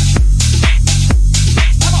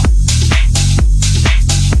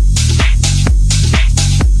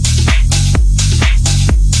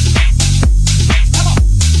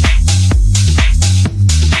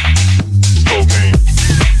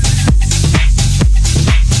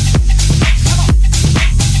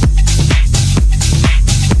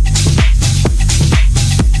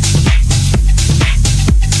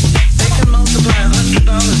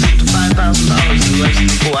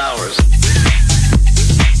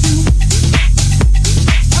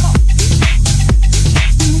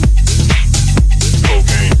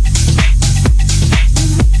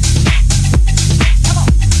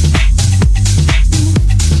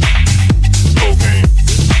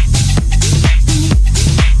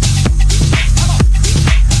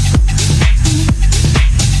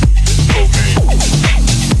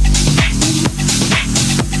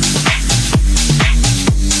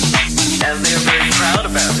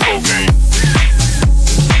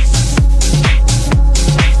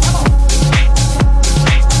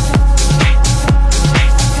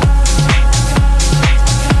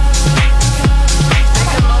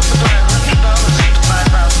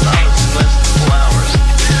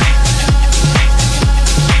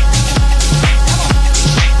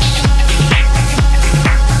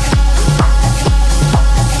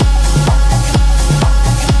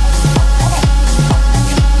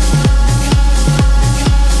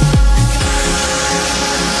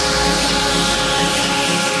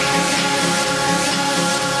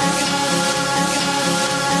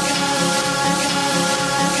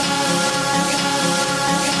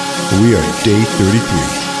 We are Day 33.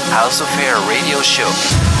 House of Air Radio Show.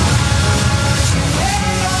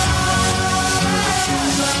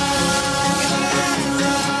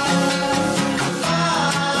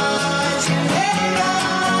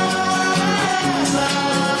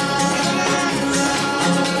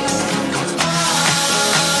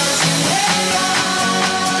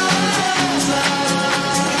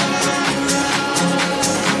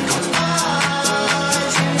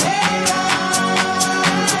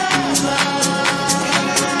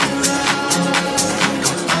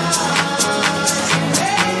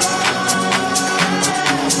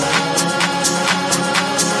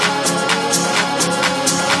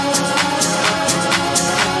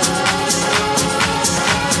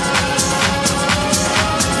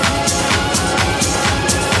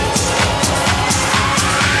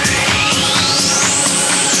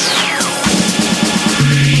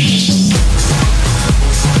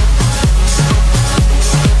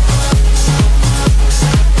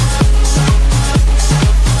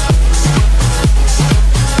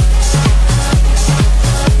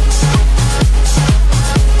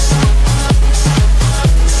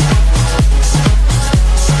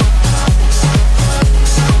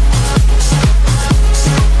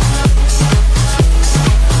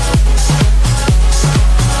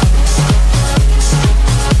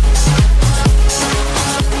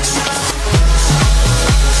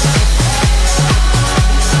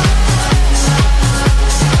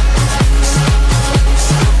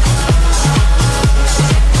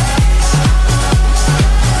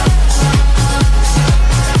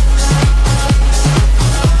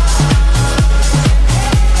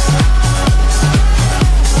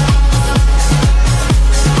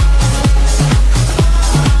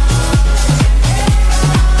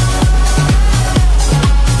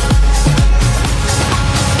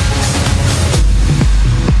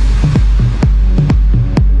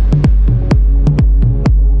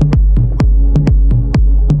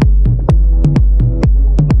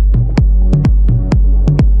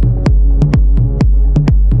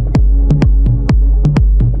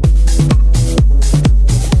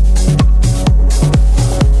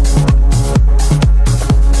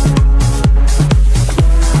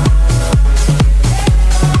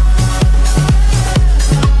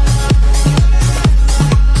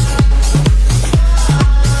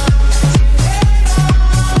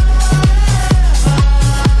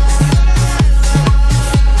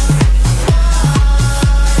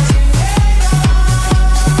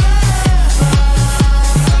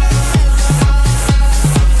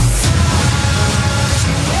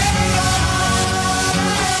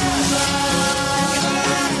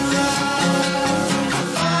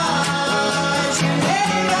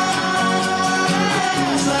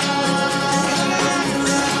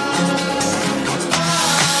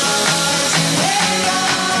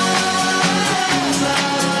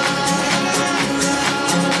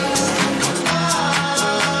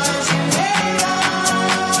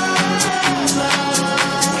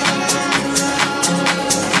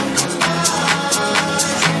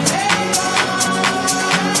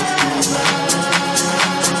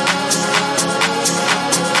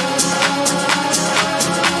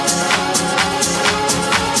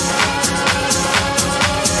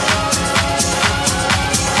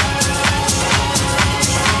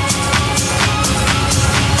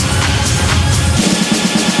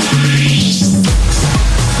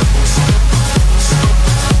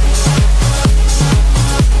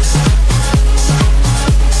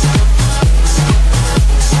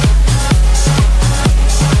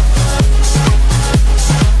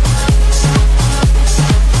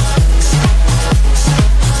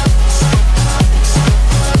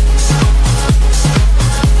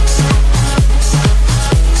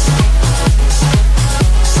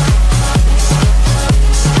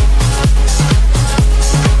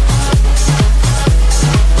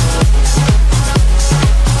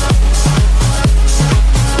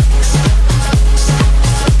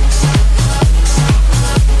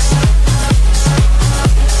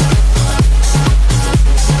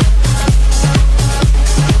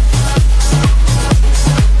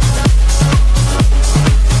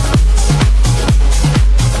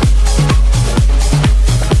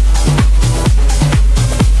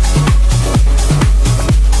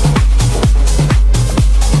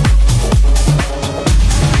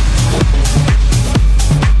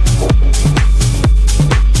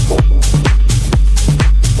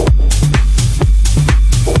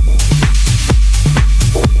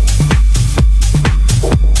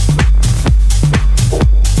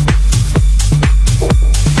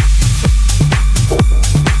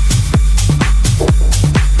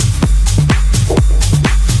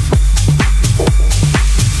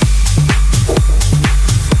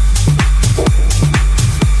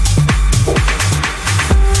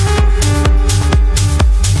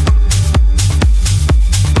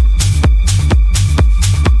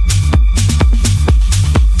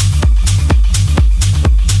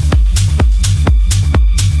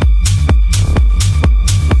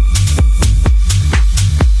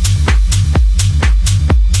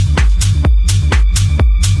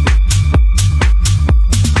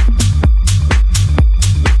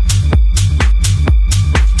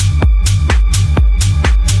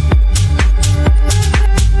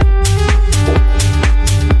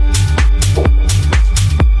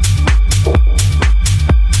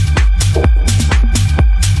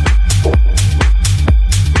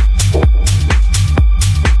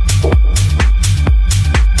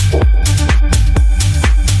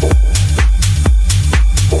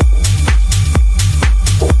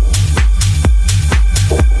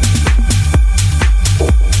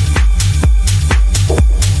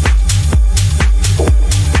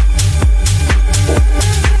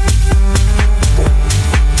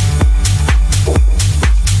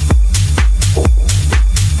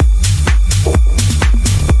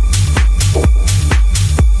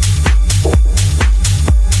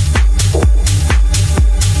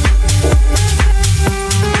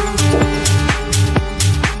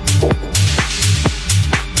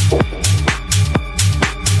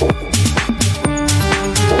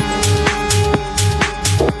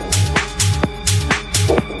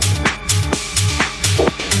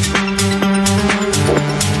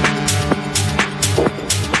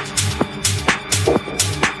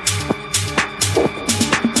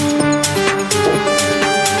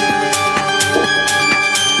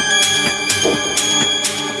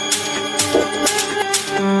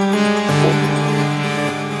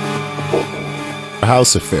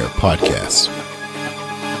 House Affair podcast.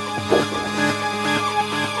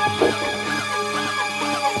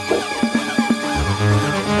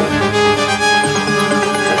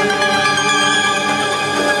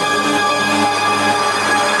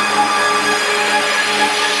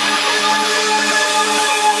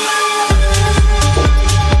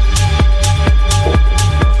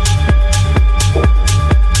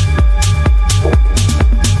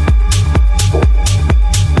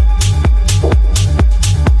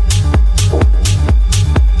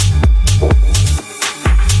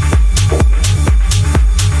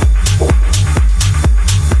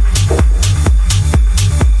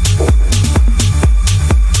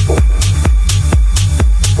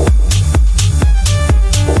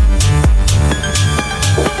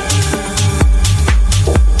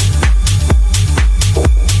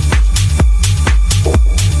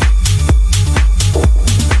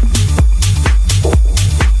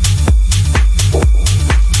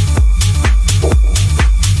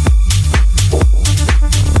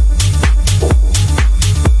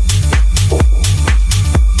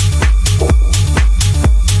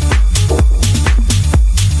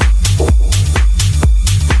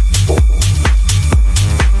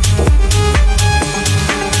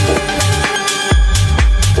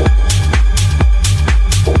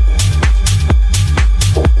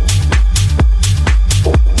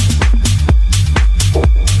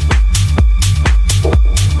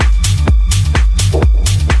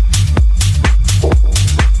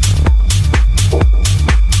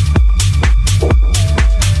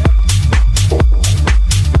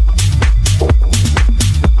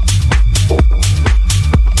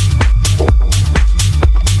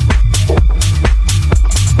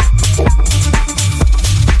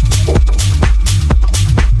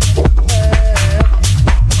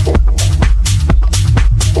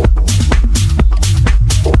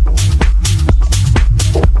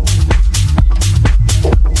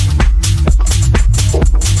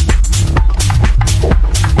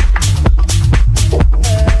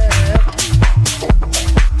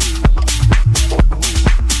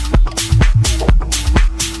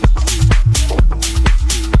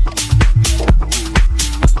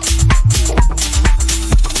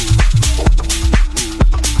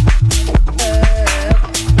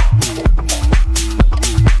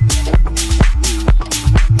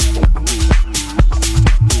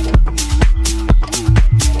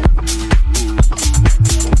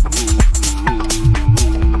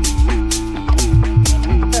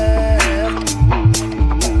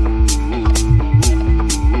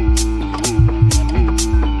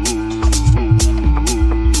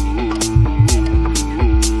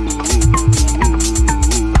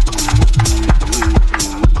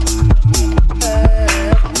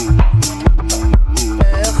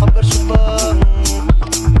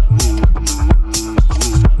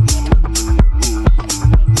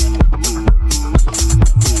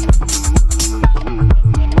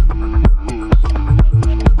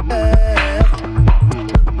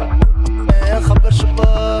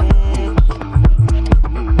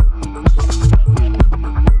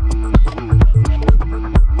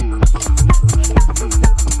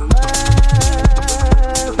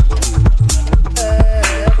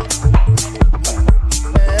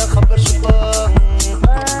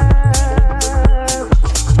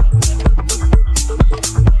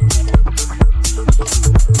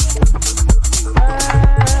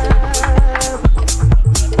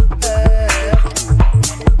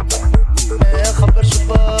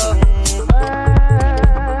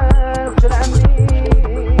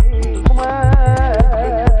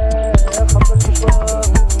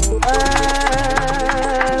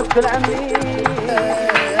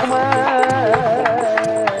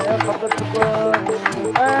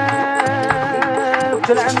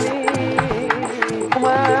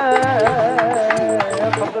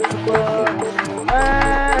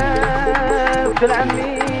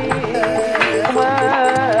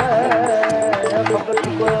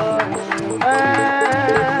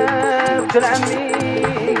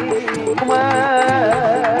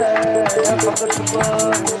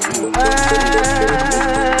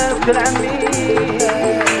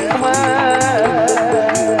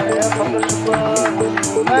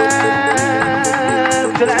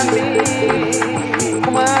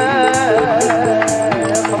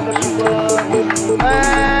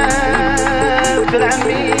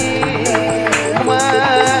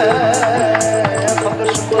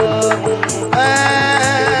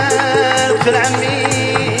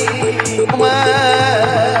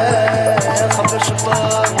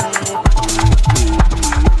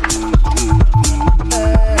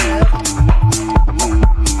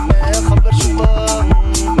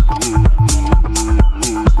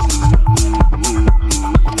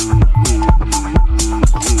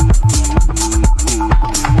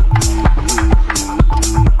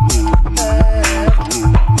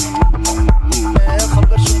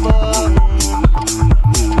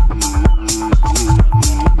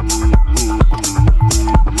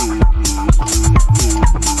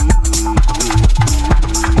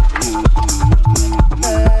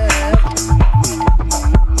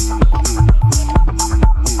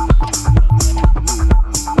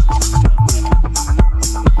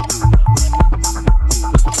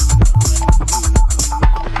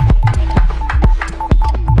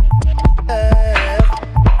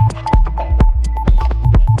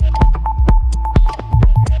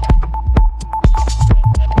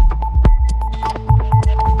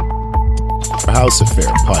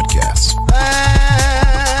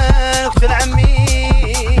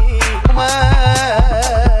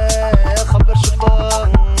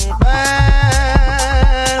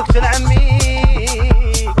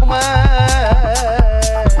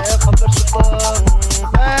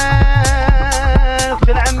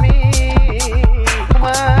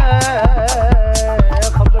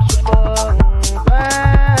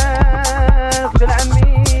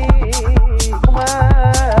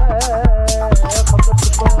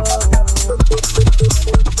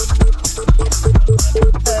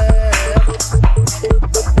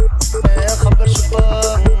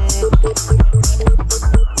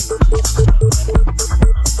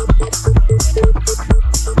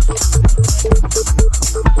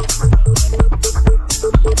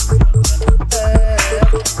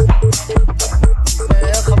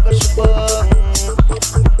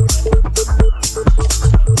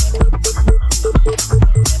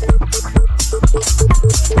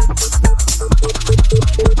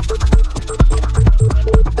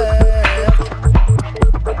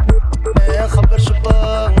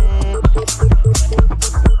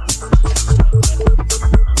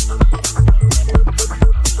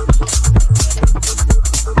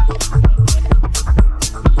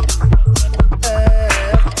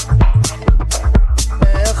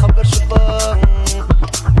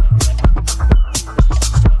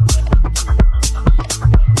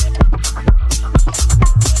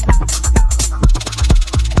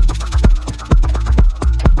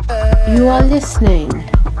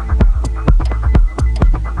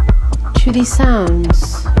 to the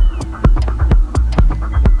sounds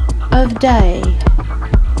of Day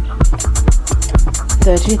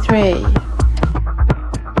 33.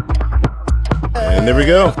 And there we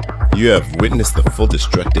go. You have witnessed the full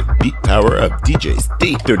destructive beat power of DJs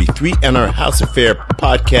Day33 and our House Affair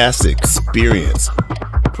podcast experience.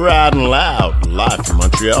 Proud and loud, live from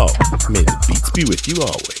Montreal. May the beats be with you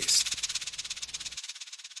always.